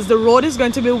because the road is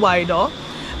going to be wider.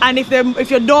 And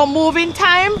if you don't move in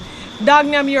time,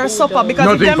 dagnam your supper,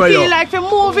 because if them feel like you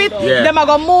move it, them are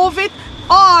gonna move it,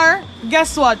 or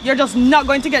guess what? You're just not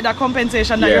going to get that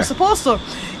compensation that you're supposed to.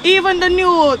 Even the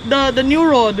new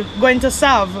road going to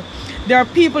Sav, there are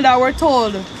people that were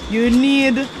told you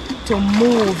need to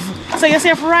move. So you see,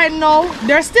 if right now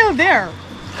they're still there,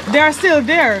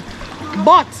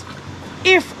 but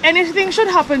if anything should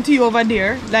happen to you over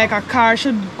there, like a car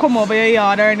should come over your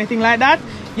yard or anything like that,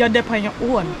 you're there on your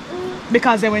own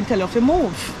because they won't tell you to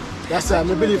move. That's why I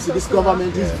believe this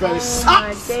government is very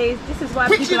soft. This is why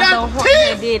people are so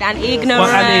hot-headed and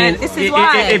ignorant. This is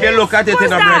why. If you look at it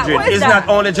in a brethren, it's not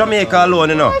only Jamaica alone,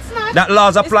 you know. That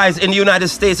laws applies in the United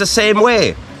States the same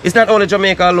way. It's not only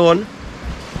Jamaica alone.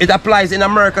 It applies in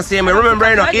America same way. Remember,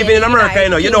 you know, even in America, you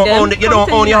know, you don't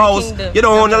own your house, you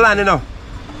don't own the land, you know.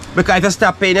 Because if you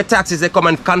stop paying your taxes, they come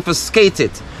and confiscate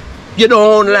it. You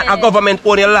don't own a government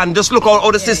own your land. Just look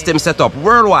how the system set up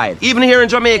worldwide. Even here in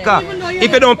Jamaica,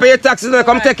 if you don't pay your taxes, they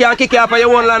come take you and kick you off of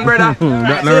your own land, brother. So,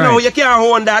 you know, you can't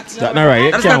own that. That's not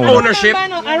right. That's not ownership.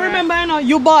 I remember, you know,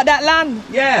 you bought that land.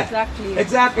 Yeah,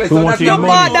 exactly. So you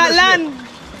bought that land,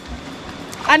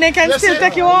 and they can still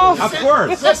take you off. Of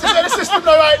course. Let's see the system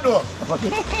right now.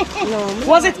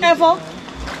 Was it ever?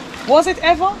 Was it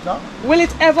ever? No. Will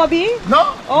it ever be?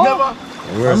 No, never.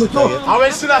 I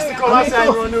went to last come outside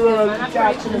on the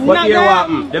road. But here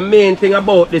what? The main thing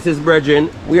about this is, brethren,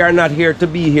 we are not here to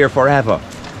be here forever.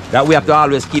 That we have to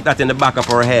always keep that in the back of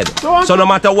our head. So no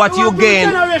matter what you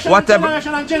gain, whatever.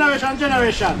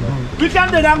 Generation. We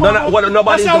can't do that.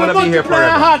 Nobody's going to be here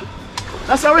forever.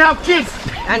 That's why we have kids.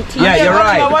 Yeah, you're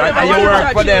right. And you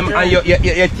work for them and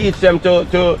you teach them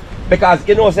to. Because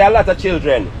you know, there are a lot of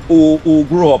children who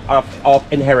grow up of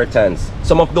inheritance.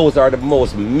 Some of those are the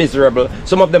most miserable.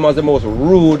 Some of them are the most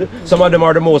rude. Some of them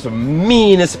are the most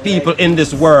meanest people in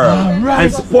this world.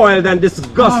 And spoiled and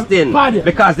disgusting.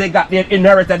 Because they got their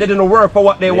inheritance. They didn't work for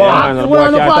what they want.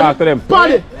 Talk to them.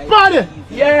 Party!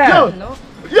 Yeah.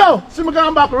 Yo, see me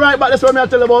going back right back. That's what I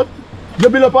tell you about. You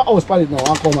build up a house for it now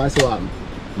and come and see what happens.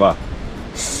 What?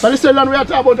 But this land we are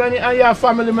talking about and your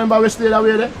family member we stay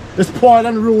away there. It's spoiled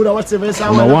and rude or whatever.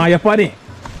 No, why you funny?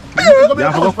 You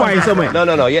have to go find somewhere.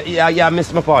 No. Yeah, I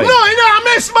missed my point. No,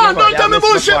 I miss, man. Don't tell me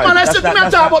bullshit, man. I said to me, I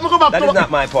talk about me go back to. That is not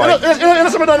my point.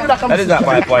 That is not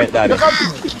my point, Daddy.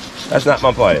 That's not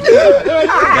my point.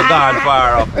 You're gone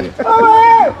far up.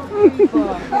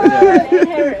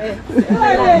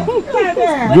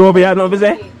 Joby, you know what I'm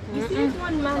saying?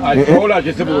 I told her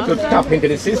you're supposed to tap into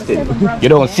the system. You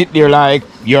don't sit there like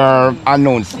you're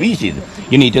unknown species.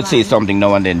 You need to say something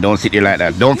now and then. Don't sit there like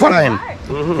that. Don't follow him.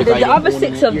 The other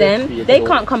 6 of them, they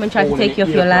can't come and try to take you off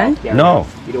your land. No.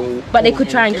 But they could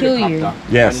try and kill you.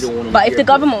 Yes. But if the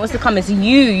government was to come, it's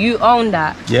you own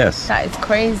that. Yes. That is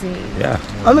crazy. Yeah.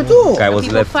 I'm too. Guy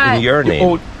was left in your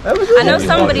name.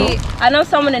 I know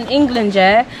someone in England,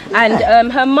 yeah,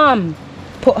 and her mum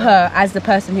put her as the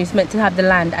person who's meant to have the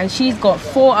land, and she's got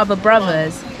 4 other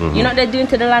brothers. You know what they're doing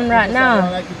to the land right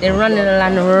now? They're running the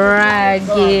land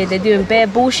ragged. They're doing bare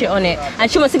bullshit on it,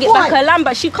 and she wants to get back her land,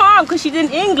 but she can't because she's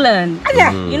in England.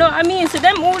 You know what I mean? So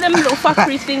all them little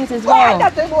fuckery things as well.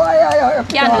 Yeah,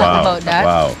 I know about that.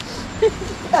 Wow.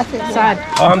 Sad.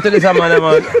 I'm telling you something, man.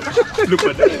 Look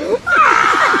at that.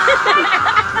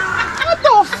 What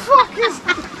the fuck is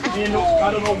You know,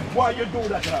 I don't know why you do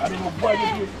that. I don't know why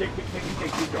you do take picture.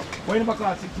 Why you never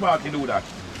class 6 marks to do that?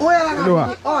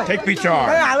 Take picture.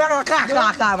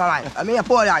 I mean,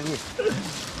 poor young.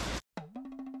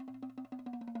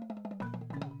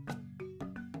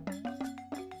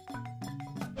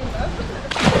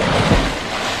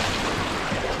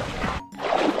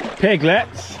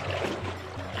 Piglets.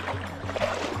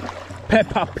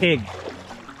 Peppa Pig.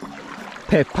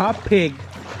 Peppa Pig.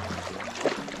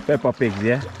 Peppa Pigs,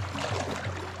 yeah?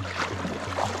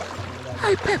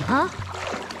 Hey, Peppa.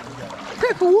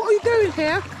 Peppa, what are you doing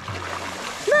here?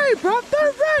 No, bruv,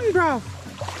 don't run, bruv.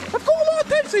 I've got a lot of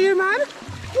tips for you, man.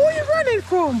 What are you running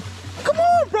from? Come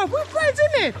on, bruv, we're friends,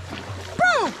 innit?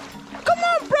 Bro, come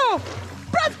on, bro.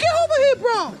 Bruv, get over here,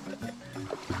 bro.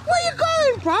 Where you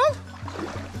going, bruv?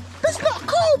 That's not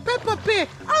cool, Peppa Pig.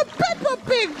 I'm Peppa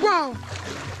Pig, bro.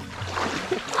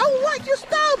 I don't like your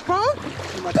style, bro.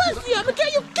 Personally, I'm gonna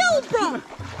get you killed, bro.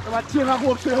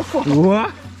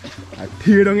 What? I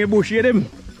tear down your bush, hear them?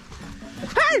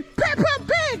 Hey, Peppa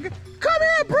Pig! Come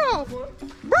here, bro!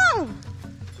 Bro!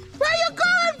 Where you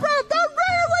going, bro? Don't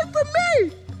run away from me!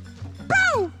 Bro!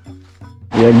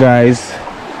 Yeah, guys.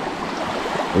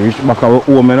 We reach back our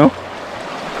home, you know?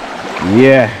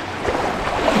 Yeah.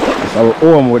 It's our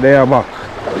home, we're there back.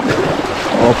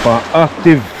 Up and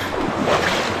active.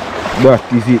 That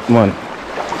is it, man.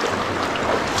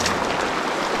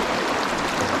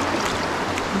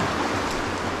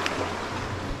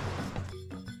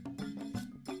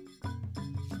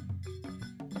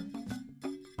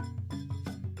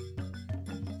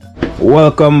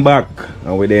 Welcome back,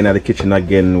 and we're there in the kitchen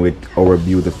again with our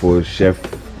beautiful chef,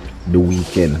 The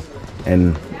Weekend.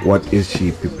 And what is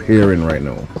she preparing right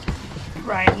now?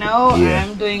 Right now, Yeah.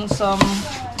 I'm doing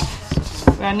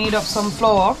I need up some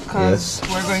flour because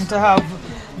we're going to have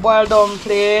boiled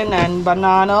dumpling and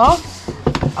banana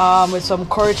with some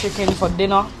curry chicken for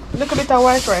dinner. A little bit of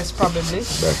white rice probably.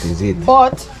 That is it.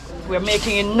 But we're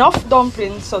making enough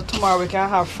dumplings so tomorrow we can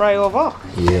have fry over.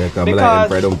 Yeah, because I like them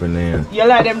fried dumpling there. You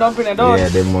like them dumplings, don't you? Yeah,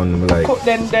 them one like. Cook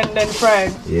then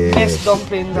fried. Yeah. Best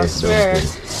dumplings, I Best swear.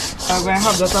 dumplings. I'm going to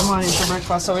have that morning for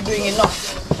breakfast, so we're doing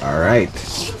enough. Alright.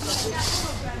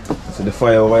 So the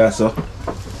fire over here, so.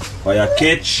 Fire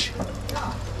catch.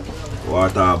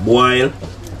 Water boil.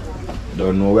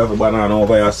 Don't know where the banana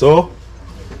over here, so.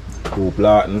 2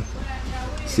 platen.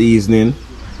 Seasoning.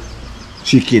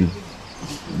 Chicken.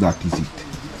 That is it.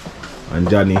 And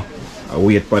Johnny, I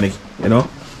wait for it, you know,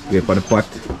 wait for the pot.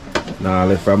 Now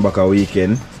left from back a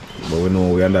weekend, but we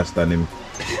know, we understand him.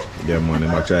 Yeah, man,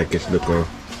 him try to catch the,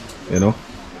 you know,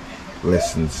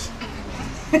 lessons.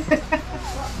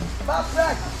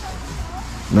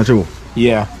 Not true?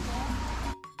 Yeah.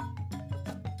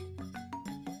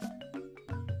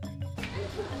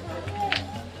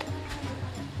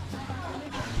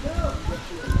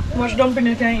 How much dumpling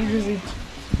you can eat, Drizzy?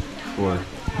 What?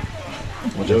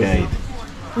 What you can eat?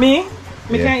 Me?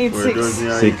 Me Yeah. can eat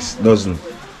 6. 6 dozen.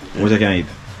 What you can eat?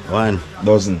 1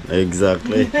 dozen.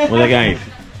 Exactly. What you can eat?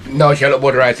 No, she look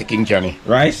about rice to King Johnny.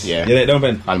 Rice? Yeah. You like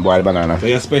dumpling? And boiled banana. So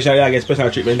you're special, you get special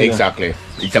treatment. you know? Exactly.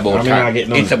 It's about I mean, I get time.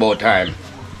 none. It's about time.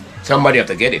 Somebody have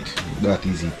to get it. That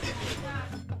is it.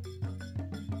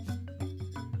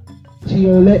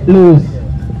 She'll let loose.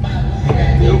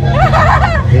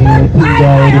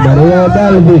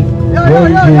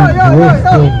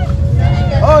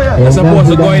 You're supposed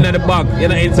to go in at the back, you're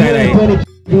not inside there.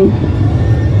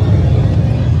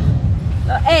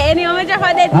 Eh, any moment I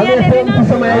find that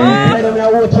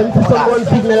watch and see some gun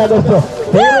signal I go so.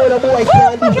 They know the boy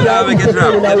can't do that. Yeah, we can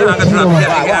drop. You can drop.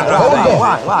 Yeah, you can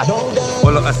drop.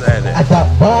 Hold up aside there. At a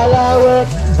ball of work,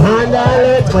 hand on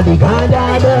it, but the gun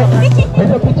on it.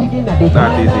 There's a pitch in the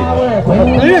gun on work. When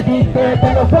you get there,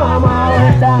 tell the farmer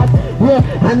work that.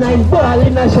 Yeah, and I'm ball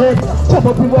in a shirt. Chop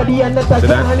up your body and that's a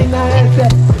gun in a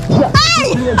head.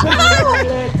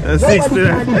 That's 6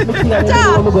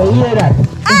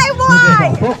 Hey, boy!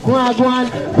 Fuck one,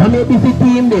 I'm a busy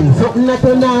team then, something not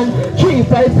on on.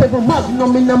 357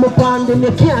 Magnum in my palm, then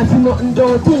you can't see nothing,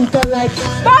 don't think I like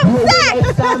that. You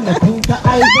like Sam, I think I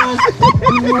Ivan.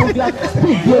 You know black,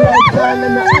 you like Sam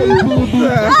and the IVD.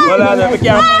 Hold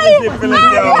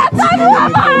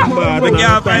on, we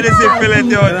can't find the zip fillet,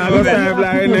 yo. We can't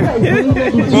find the zip fillet,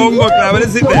 yo. Bongo club, what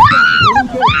is it there?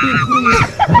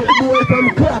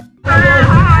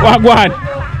 Wagwan.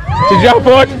 To jump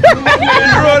out.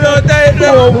 Roll out tight,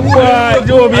 oh boy,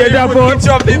 Joe, you jump out. It's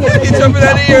up in the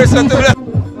ear, so to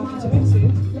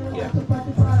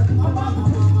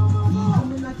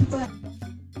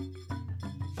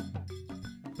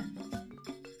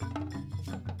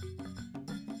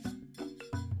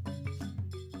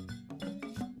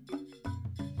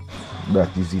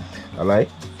That is it. I like.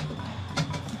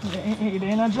 It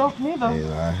ain't a joke neither.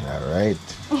 Alright.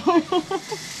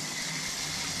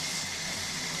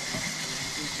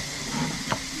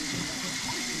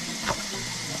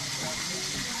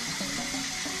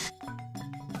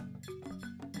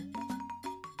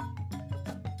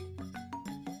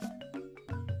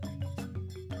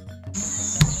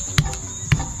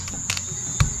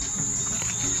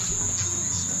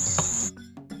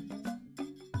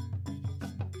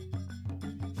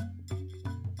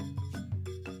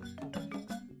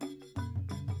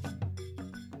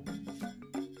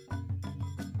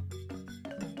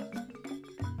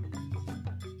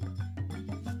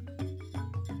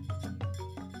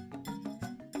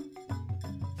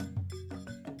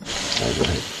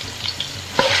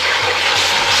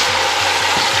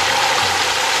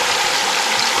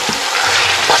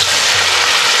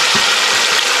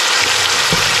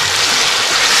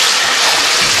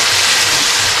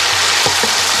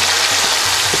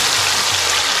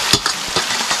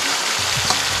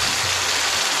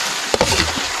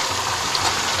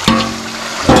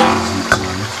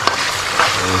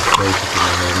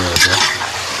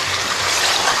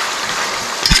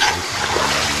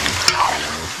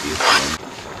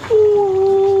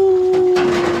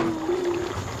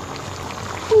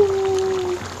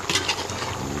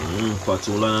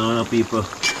 Patulan people.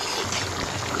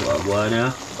 What one ya?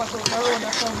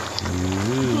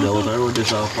 That was a road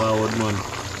this off forward man.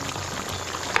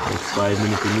 It's 5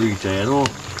 minutes to reach, you know.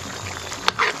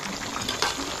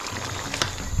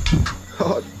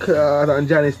 Oh God, and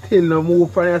Johnny still no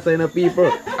move from your side of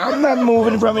people. I'm not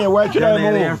moving from here. Why should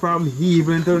I move? From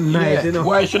evening to night, you know.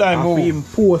 Why should I move? I'm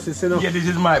posts, you know. Yeah, this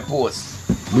is my post.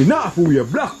 Me not fool you,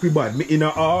 black people bad. Me in a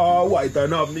all white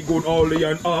and have me going all day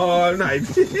and all night.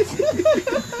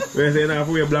 When say not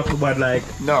fool you, black people bad like?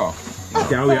 No.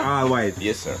 Can we all white?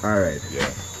 Yes, sir. Alright. Yeah.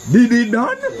 Did it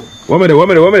done? One minute.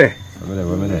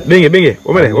 Bingy.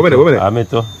 One minute. I'm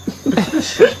too.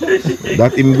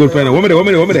 That him good friend. One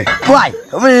minute. Why?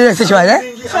 How many situation,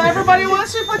 eh? So everybody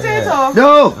wants sweet potato?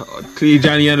 No! 3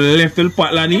 Johnny and left the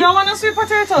pot, Lani. You don't want a sweet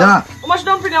potato? Nah. How much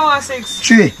dumpling you want? 6?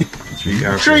 3.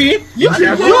 3? You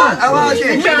can't go. I want to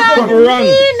You can't go wrong.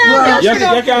 You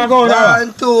can't go wrong.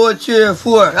 1, 2, 3,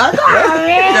 4.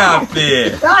 Yeah,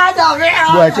 play.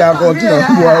 Boy can't count to them.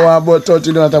 Boy want about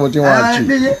 30 dollars what you want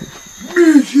to.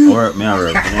 Work me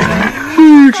alright.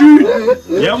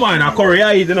 Yeah man, a curry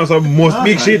I eat, you know, so most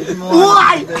big shit.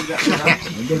 Why?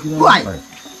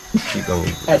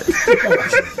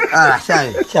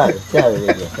 Sorry.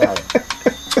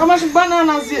 How much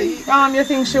bananas you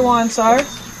think she wants, sir?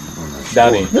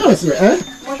 Danny. No, sir, eh?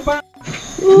 How much bananas?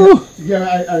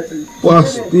 Yeah,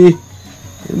 What's the...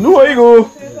 No, where you go?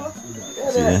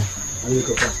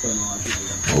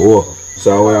 Oh,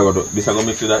 so what I got to do? This I gonna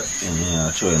mix with that? Yeah,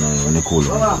 I'll show you now when you cool.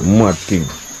 Mad thing.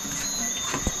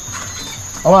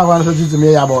 I want to show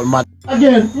me about mad.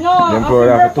 Again. No, Them pour it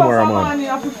out for tomorrow, man. I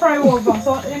have to fry over.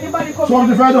 So anybody come So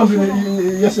the fried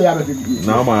dumpling yesterday I had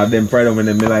No man, them fried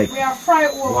dumpling me like. we are fry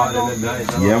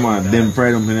over. Yeah man, them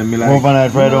fried dumpling me like.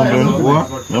 Overnight fried dumpling.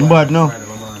 What? I'm bad now.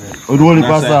 With only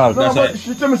pasta. No, but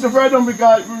she tell me to fried dumpling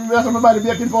because we have somebody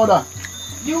baking powder.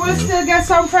 You will still get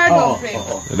some fried dumpling.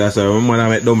 That's why when I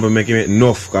make dumpling make it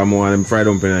enough because I want them fried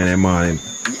dumpling in the morning.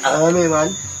 I mean,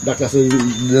 man. Doctor said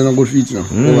they're not good for eating now.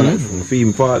 Overnight.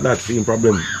 Feeding fault, that's feeding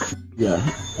problem. Yeah.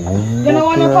 You don't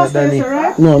want no pasta, sir,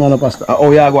 right? No pasta. Oh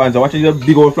yeah, go on. So watch the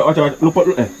big old watch.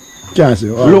 Look there. Can't see.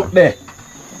 Look there.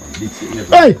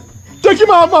 Hey! Take him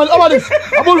out, man. How about this?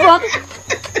 A bullfrog?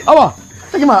 How about?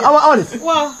 Take him out. How about this?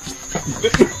 Wow. So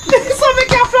we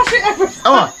can flush it every time.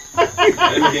 How about?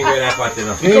 Everything going to happen, you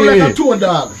know. He come like a toad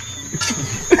dog.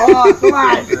 Oh, come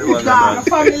on. The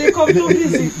family come too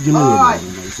busy. Alright.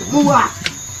 Move on.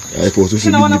 I supposed to see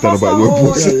You know, the when I kind of pass bag out,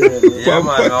 we Yeah,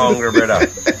 man, I'm hungry, brother.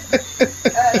 Him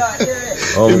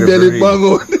Hungry, belly for bang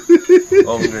real. out.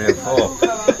 Hungry, as fuck.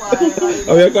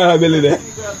 Oh, you can't have belly there.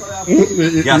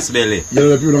 Gas belly. You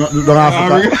know, people don't have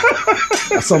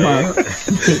to. Somehow.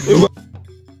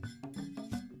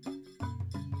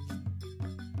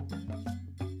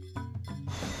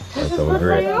 Some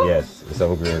great, yes,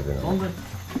 some great, you know.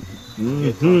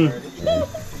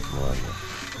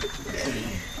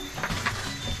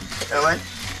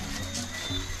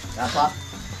 That's what?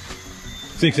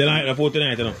 6 tonight, no food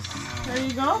tonight, you know. There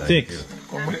you go. 6.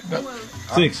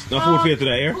 6, no food for you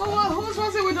today, here. Who's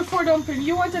was it with the 4 dumpling?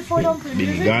 You wanted 4 dumpling, Big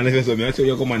is it? garnish or something, I tell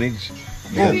you come manage.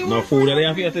 No food that they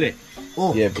have for you today.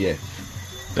 Oh. Yep, yeah.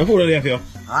 No food that they have for you.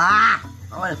 Ah!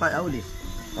 I want to find out this.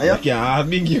 You can't have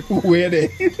big you way there.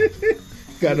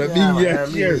 Got a big gear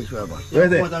here.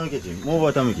 Where's Move it? out of my kitchen. Move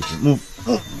out of my kitchen. Move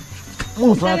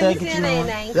from the kitchen.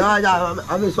 Yeah,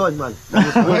 I'm in short, man. I'm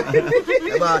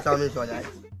in short.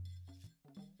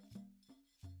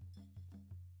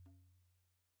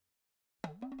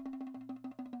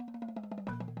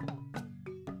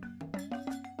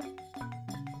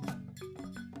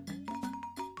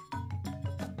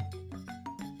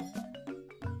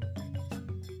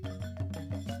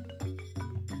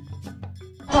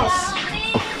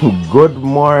 Good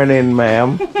morning,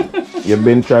 ma'am. You've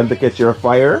been trying to catch your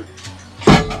fire?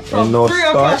 From 3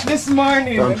 o'clock this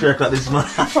morning. From 3 o'clock this morning.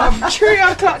 From 3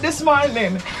 o'clock this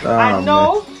morning. And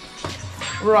now,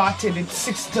 rotted, it's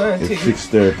 6:30. It's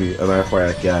 6:30 and our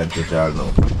fire can't catch y'all now.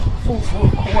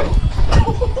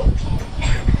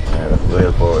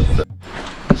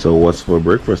 So what's for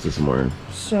breakfast this morning?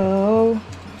 So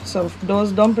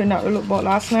those dumplings that we looked about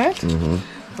last night,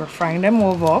 we're frying them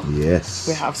over. Yes.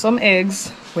 We have some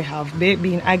eggs, we have baked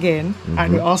bean again,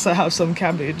 and we also have some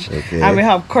cabbage. Okay. And we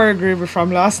have curry gravy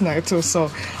from last night too.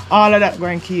 So all of that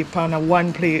going to keep on a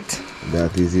one plate.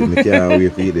 That is it. I can't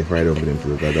wait to eat the fried dumpling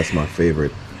too, because that's my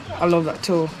favorite. I love that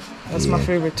too. That's my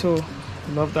favorite too.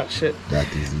 Love that shit. That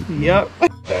is it. Yep.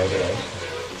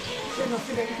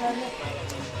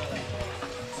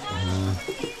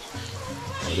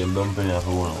 Them dumpling have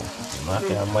one. I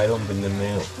can't have my dumpling in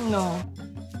there. No.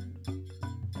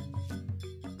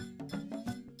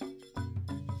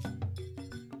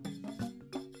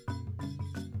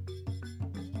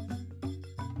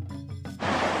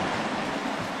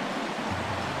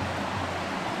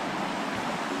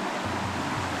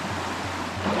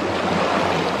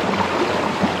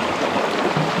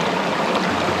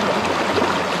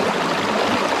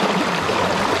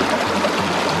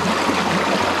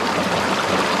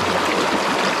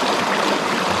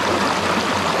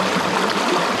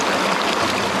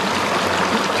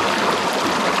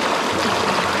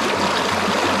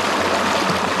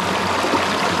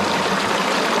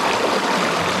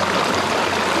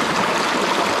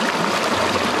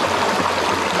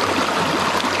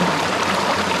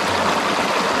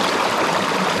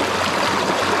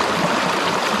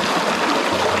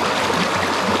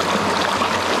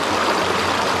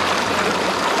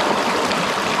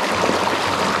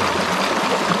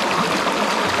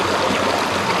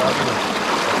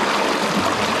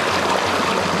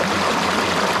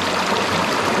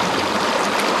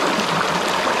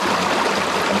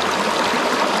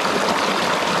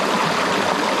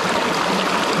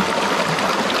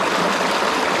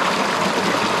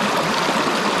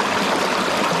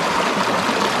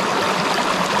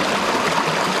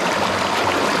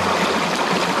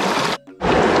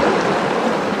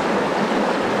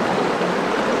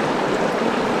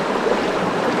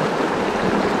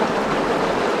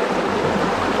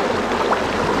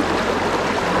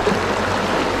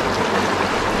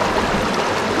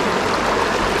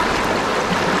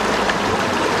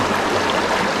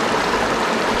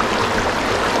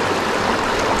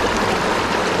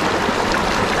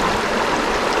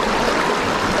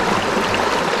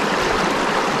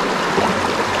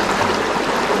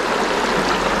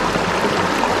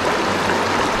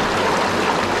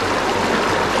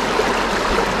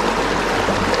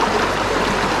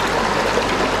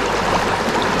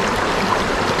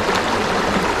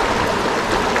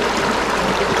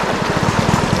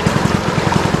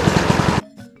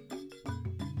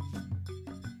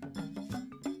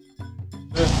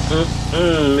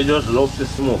 Me just love to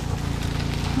smoke.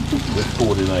 With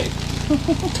food tonight.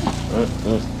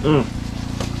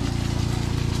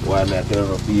 Why me I tell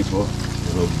other people,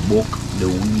 book the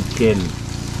weekend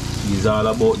She's all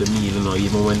about the meal, you know.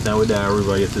 Even when time with the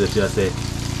river yesterday, she just said,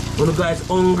 when the guy's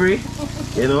hungry,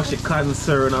 you know, she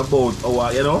concerned about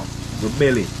our, you know, the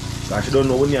belly. Because she don't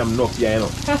know when you have enough here, you know.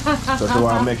 So she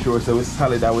want to make sure so we're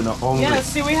solid that we're not hungry. Yeah,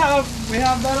 see we have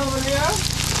that over there.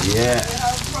 Yeah.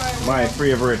 My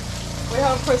favorite. We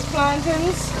have fresh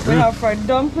plantains, we have fried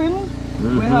dumpling,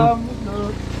 we have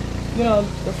the, you know,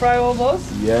 the fryovers.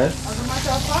 Yes. As a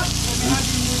matter of fact, we're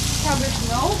adding this cabbage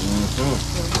now.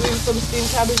 We're doing some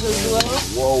steamed cabbage as well.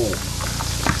 Whoa.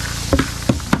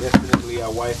 Definitely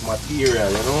a wife material,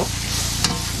 you know.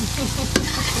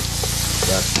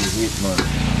 That's it, man.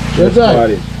 Yes,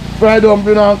 sir. Fried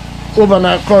dumpling and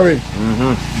overnight curry.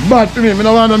 Bad for me, I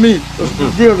don't want the meat. Just the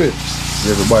gravy.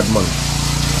 There's a bad man.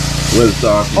 Well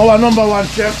talking. Our number one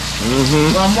chef.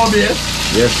 From Mobile.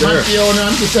 Yes, sir.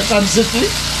 Mantiona, the second city.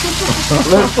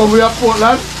 Let's come with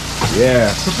Portland.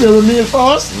 Yeah. Prepare the meal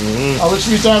for us. Our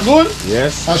sweet and good.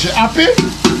 Yes. And she happy.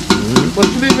 But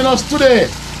she leaving us today.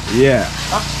 Yeah.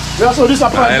 We are so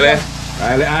disappointed. Aye.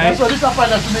 We are so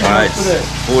disappointed that she leaving us today.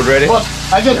 Food ready? But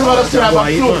I guess we're going to see her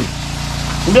back soon.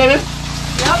 You get it?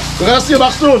 Yep. We're going to see her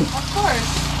back soon. Of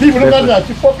course. People look at that.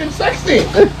 She's fucking sexy.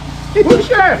 Good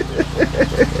chef.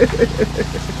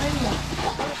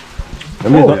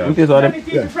 Let me taste all them.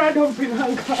 Anything fried dumpling,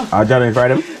 Hanka. Johnny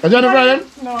fried them? Johnny fried them?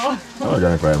 No. Oh,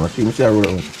 Johnny fried them. I see I wrote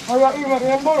them. I got you at the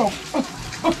bottom.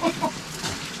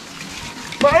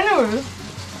 But anyways,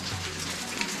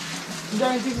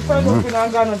 Johnny think fried dumpling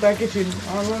and gone out the kitchen. I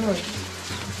don't know.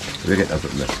 We get that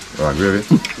something there. Alright, gravy.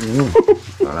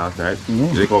 Last night.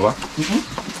 Drink over.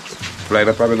 Fly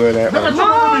the probably going there. No,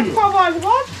 covered,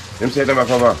 what? Them say them are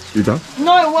cover. You done?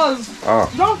 No, it was. Ah.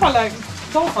 Don't fall like.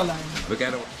 Don't fall like. Look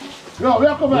at it. No, we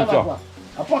are coming back. I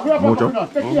fuck you up now.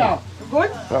 Take you out. Good?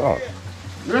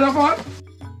 You ready for it?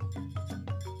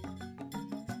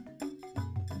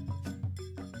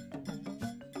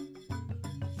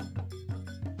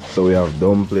 So we have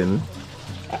dumpling.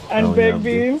 And baked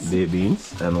beans. Baked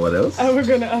beans. And what else? And we're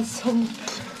gonna add some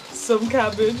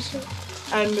cabbage.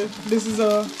 And this is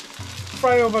a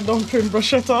fry over dumpling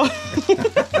bruschetta.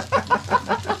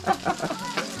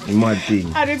 Mad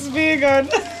thing. And it's vegan.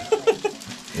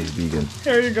 It's vegan.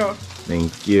 Here you go.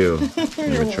 Thank you. Let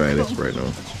me try this right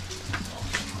now.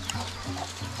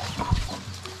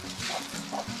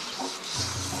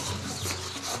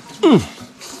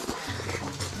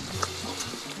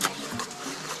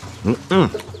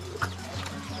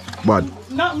 Bad.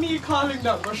 Not me calling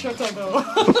that bruschetta though.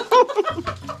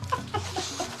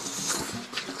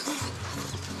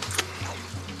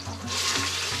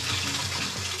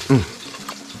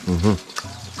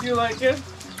 You like it?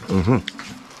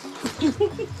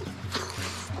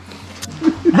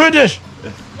 British!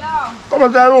 Yeah. Come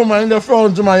on, that room in the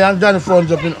front to my young Johnny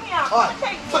front up in. Take me out. Alright.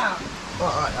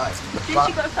 Did she go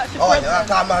touch the Oh, you're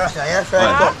not my Russia, yes,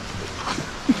 right?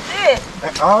 This.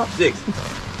 6.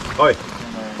 Oi.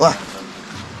 What?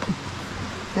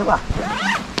 Yeah,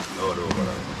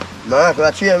 no, because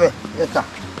I cheer me. Yes, sir.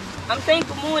 I'm saying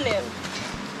good morning.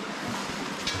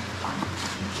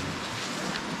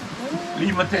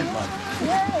 Leave my tent, man.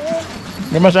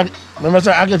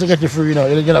 Remember, I get to get you free, you know.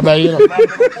 You get a buy, you know. I'm going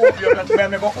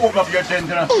to open up your tent,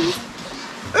 you know.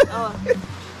 Come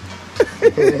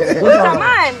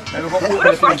on. What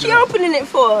the fuck are you opening it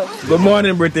for? Good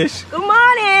morning, British. Good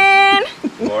morning.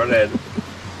 Morning.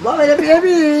 Mama, let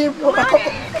me.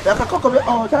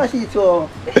 Oh, that's it. So,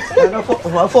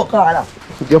 fuck her.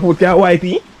 You put your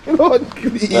whitey? You know what? I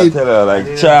tell her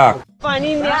like chalk.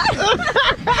 Funny, yeah.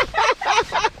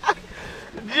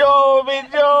 Joe, me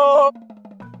Joe.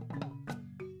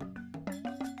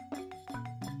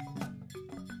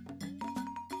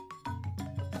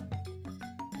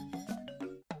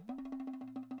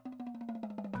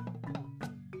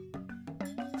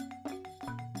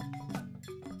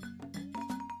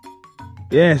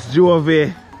 Yes,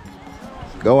 Jove.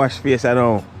 Go wash face I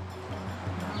know.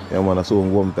 Yeah, man, I saw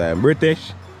him one time.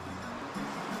 British.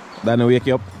 Danny wake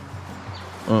you up.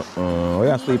 Why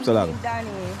you sleep so long? Danny.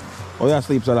 Why you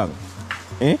sleep so long?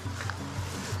 Eh?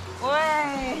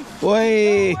 Why?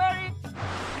 Oi.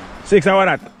 6 hours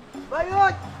that.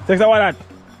 Why? 6 hours that.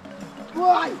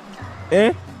 Why?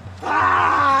 Eh?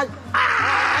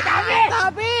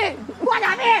 Tabi! What,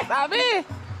 Tabi? Bobby.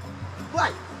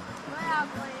 Why?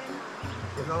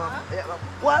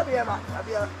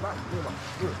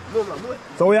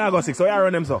 So we are go 6, so we are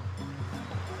run them so.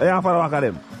 You have to walk at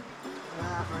them.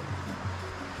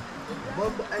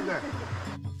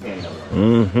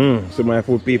 So my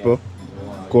food people.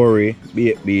 Curry,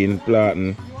 baked bean,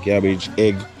 plantain, cabbage,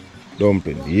 egg,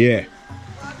 dumpling. Yeah.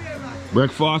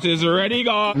 Breakfast is ready,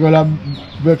 go. Well,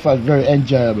 breakfast very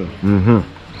enjoyable.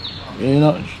 You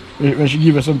know, when she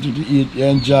give you something to eat, you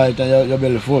enjoy it and your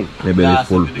belly full. Your belly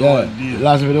full. Yeah,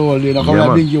 last for the whole day. Now come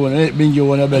like bingy one, bingy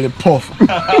one, your belly puff.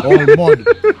 All mud.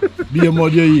 Be a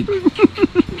mud you eat.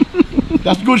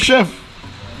 That's good, chef.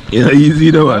 Yeah,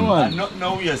 easy the one.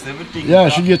 No, yes, everything. Yeah,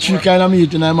 she get 3 kind of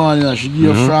meat in the morning. She give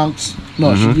you franks.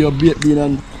 No, she give you baked bean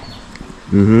and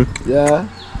yeah.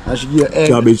 And she give you egg.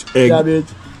 Cabbage.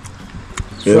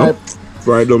 Yeah.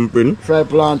 Fried dumpling. Fried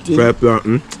plantain.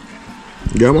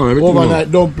 Yeah, man, everything.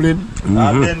 Overnight dumpling.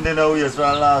 I've been there now, yes,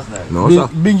 from last night. No, sir.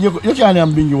 You can't have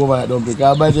bingy overnight dumpling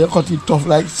because by the you cut it tough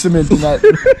like cement tonight.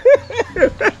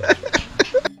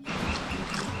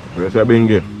 Where's that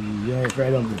bingy? Yeah,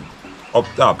 fried dumpling. Up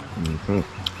top.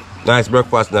 Nice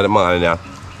breakfast in the morning, yeah.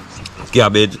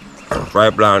 Cabbage,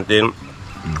 fried plantain,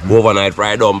 overnight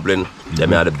fried dumpling.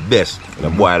 Them are the best. You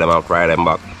boil them and fry them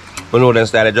back. You know them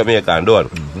style of Jamaican, don't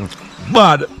you?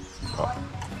 Bad.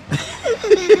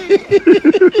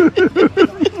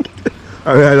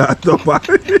 I hear that top.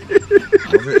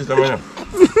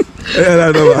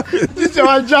 This is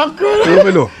my junk.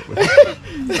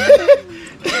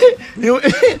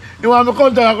 You want me to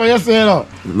come to you yesterday, no?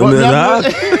 No, me not.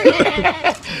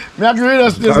 Me agree with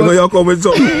us. I'm going to come with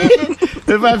something.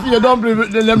 If I feel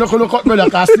dumpling, then I'm not going to cut me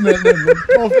like a cement.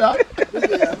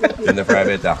 In the fry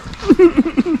better.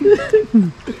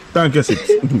 Thank you, Six.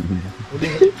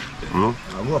 I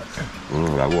work.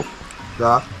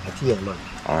 Yeah, I see it, man.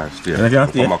 Alright, stay. And I can't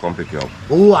stay? Come and come pick you up.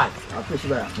 What?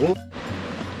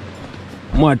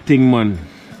 Mad thing, man.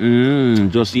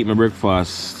 Just eat my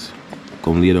breakfast.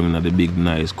 Come lay down in the big,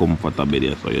 nice, comfortable bed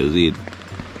here, so you see it.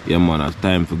 Yeah, man, it's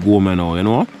time for go, man, now, you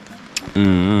know?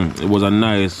 It was a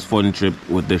nice, fun trip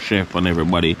with the chef and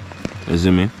everybody. You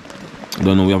see me?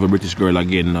 Don't know, we have a British girl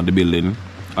again at the building.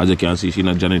 As you can see, she's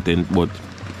not Johnny tent, but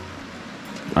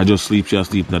I just sleep, she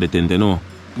asleep in the tent, you know?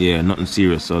 Yeah, nothing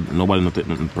serious, so nobody not take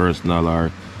nothing personal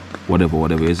or whatever,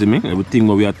 you see me? Everything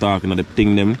what we are talking, the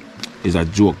thing them is a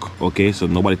joke, okay? So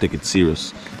nobody take it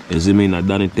serious. You see me? In a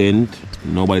Johnny tent,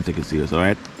 nobody take it serious,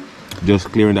 alright?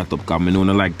 Just clearing that up, because I don't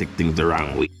like take things the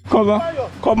wrong way.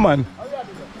 Come man.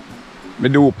 Me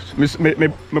do,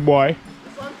 me boy.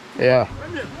 Yeah.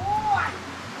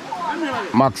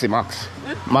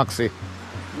 Maxi.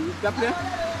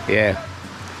 Yeah.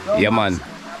 Yeah, man.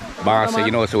 Boss,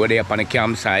 you know, so we're there up on the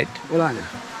campsite. Hold on.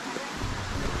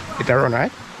 It's a run,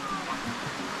 right?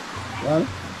 Well?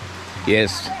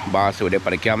 Yes, boss, so we're there up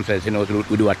on the campsite. You know, so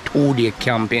we do a 2-day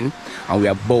camping and we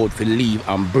are about to leave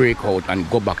and break out and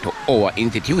go back to our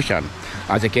institution.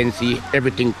 As you can see,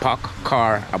 everything packed,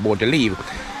 car about to leave.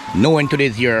 Knowing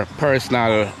today's your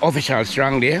personal official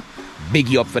strong day, big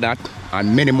you up for that,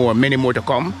 and many more to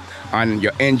come. And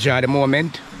you enjoy the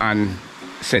moment and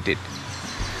set it.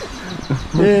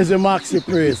 Here's a Maxi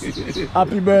praise.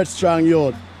 Happy birthday, strong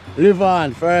youth. Live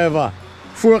on forever.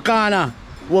 4 corner.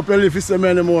 Hope you live for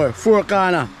many more. 4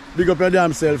 corner. Big up your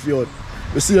damn self, youth.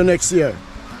 We'll see you next year.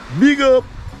 Big up.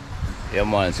 Yeah,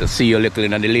 man. So see you little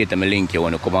in the later. Me link you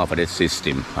when you come out of the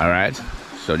system. Alright?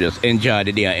 So just enjoy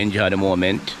the day and enjoy the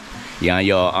moment. You and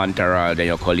your entourage and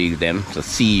your colleagues them. So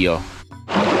see you.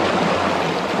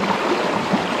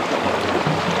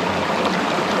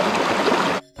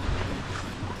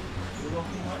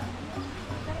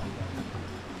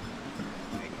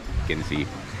 Can see,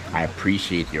 I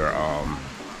appreciate your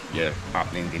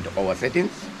happening into our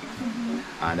settings,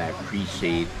 and I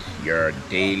appreciate your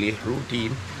daily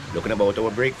routine, looking about our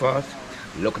breakfast,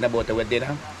 looking about our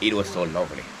dinner. It was so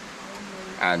lovely,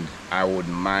 and I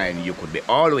wouldn't mind you could be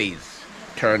always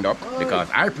turned up because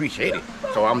I appreciate it.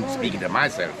 So I'm speaking to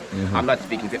myself. I'm not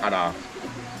speaking to other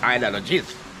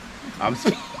ideologies. I'm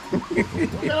speaking.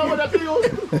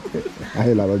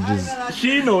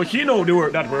 She know the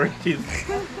word, that word is.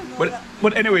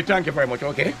 But anyway, thank you very much,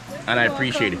 okay? And I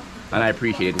appreciate it. And I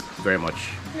appreciate it very much.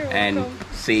 And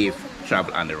safe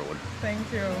travel on the road.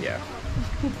 Thank you. Yeah.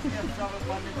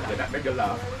 That make you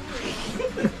laugh.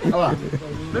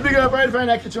 The big up right friend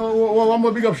that kitchen. One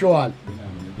more big up show on.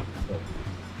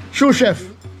 Shoe chef.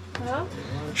 Huh?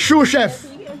 Shoe chef.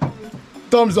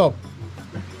 Thumbs up.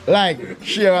 Like,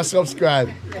 share and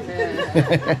subscribe.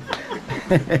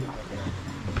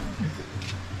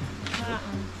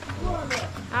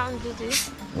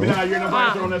 Drizzy. Open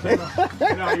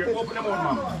the mouth,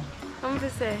 mom. I'm to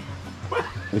say.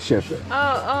 The chef.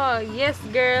 Oh, yes,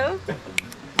 girl.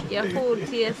 Your food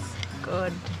tastes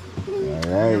good.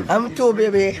 Alright. I'm too,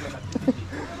 baby.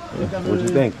 What do you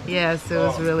think? Yes, it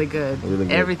was really good. Really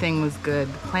good. Everything was good.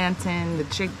 The plantain, the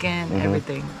chicken,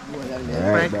 everything.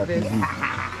 Alright.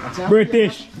 Breakfast.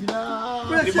 British. The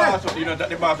boss, you know that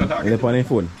the boss are talking. They're on their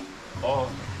phone. Oh,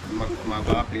 my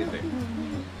God, please.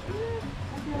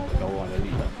 Don't want to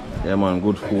leave. Yeah, man,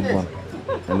 good food, man.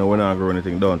 You know, we're not growing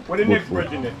anything down. What the next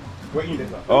bridge in it? What in it?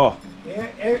 Oh.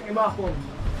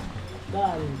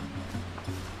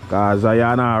 Cause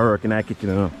you're not working in the kitchen,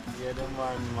 you know. Yeah, the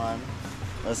man.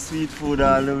 A sweet food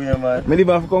all the way, man. Me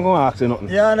never have to come ask you nothing.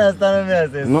 You understand me? I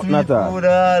say Nothing at all. Sweet food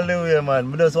all the way,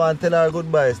 man. I just want to tell her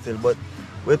goodbye still, but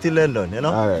wait till London, you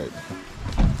know? Alright.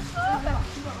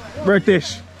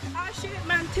 British. Oh shoot,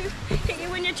 man, too. Hit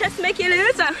you in your chest, make you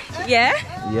lose. Yeah?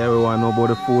 Yeah, we want to know about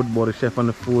the food, about the chef and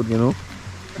the food, you know.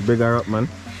 Big her up, man.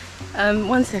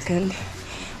 1 second.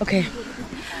 Okay.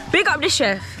 Big up the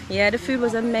chef. Yeah, the food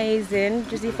was amazing.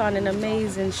 Drizzy found an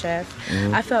amazing chef.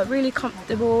 I felt really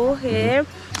comfortable here.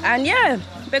 And yeah,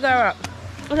 big her up.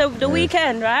 So the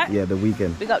weekend, right? Yeah, the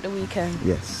weekend. Big up the weekend.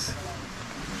 Yes.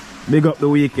 Big up the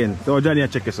weekend. So Johnny,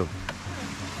 check us out.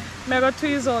 I got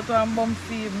tweeze out and bum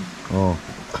feed. Oh.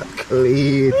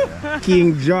 Clean.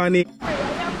 King Johnny.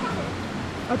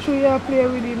 I show you play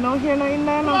with it. Now here, now in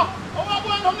there now.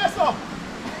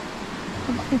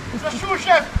 It's a shoe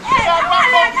chef.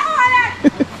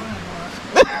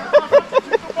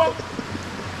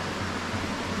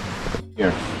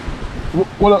 Here.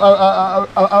 Well,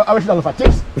 I wish that for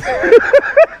taste.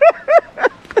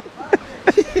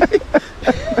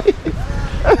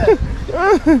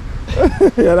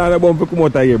 Yeah, that's a bump to come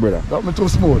out of here, brother. Got me too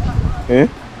smooth. Eh?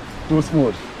 Too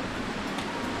smooth.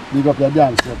 Big up your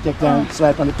dance. Take time,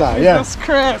 slide on the tire. Yeah. Jesus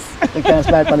Christ. Take time,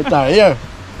 slide on the tire. Yeah.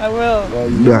 I will.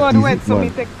 You go on wet, so me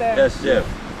take time. Yes, chef.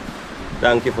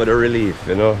 Thank you for the relief,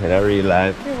 you know, in a real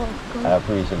life. You're welcome. I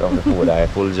appreciate the food. I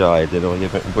full joy, you know, you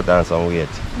put on some weight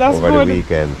That's over good. the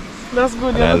weekend. That's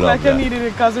good. You And I look love like you that. needed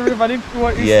it because the river is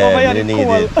over Yeah, here I and need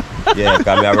cold. it. Yeah,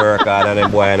 because I work hard and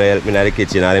then boy and help me in the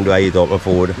kitchen and then do I eat up my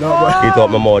food, eat up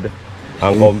my mud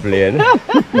and complain.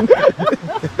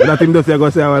 Nothing to say, go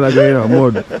say I want to go, you know,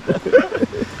 mud.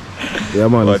 Yeah,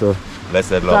 man, But so.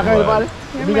 blessed love, man.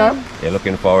 Yeah, You're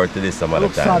looking forward to this some other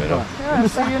time, you know, yeah,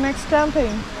 see you next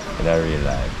campaign. in a real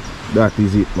life. That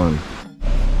is it, man.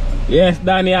 Yes,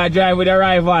 Danny, I drive with a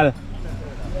rival.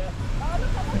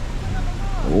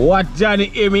 What Johnny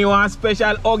hear me want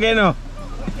special hug, you know?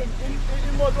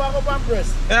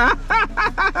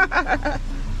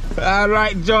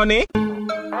 Alright, Johnny.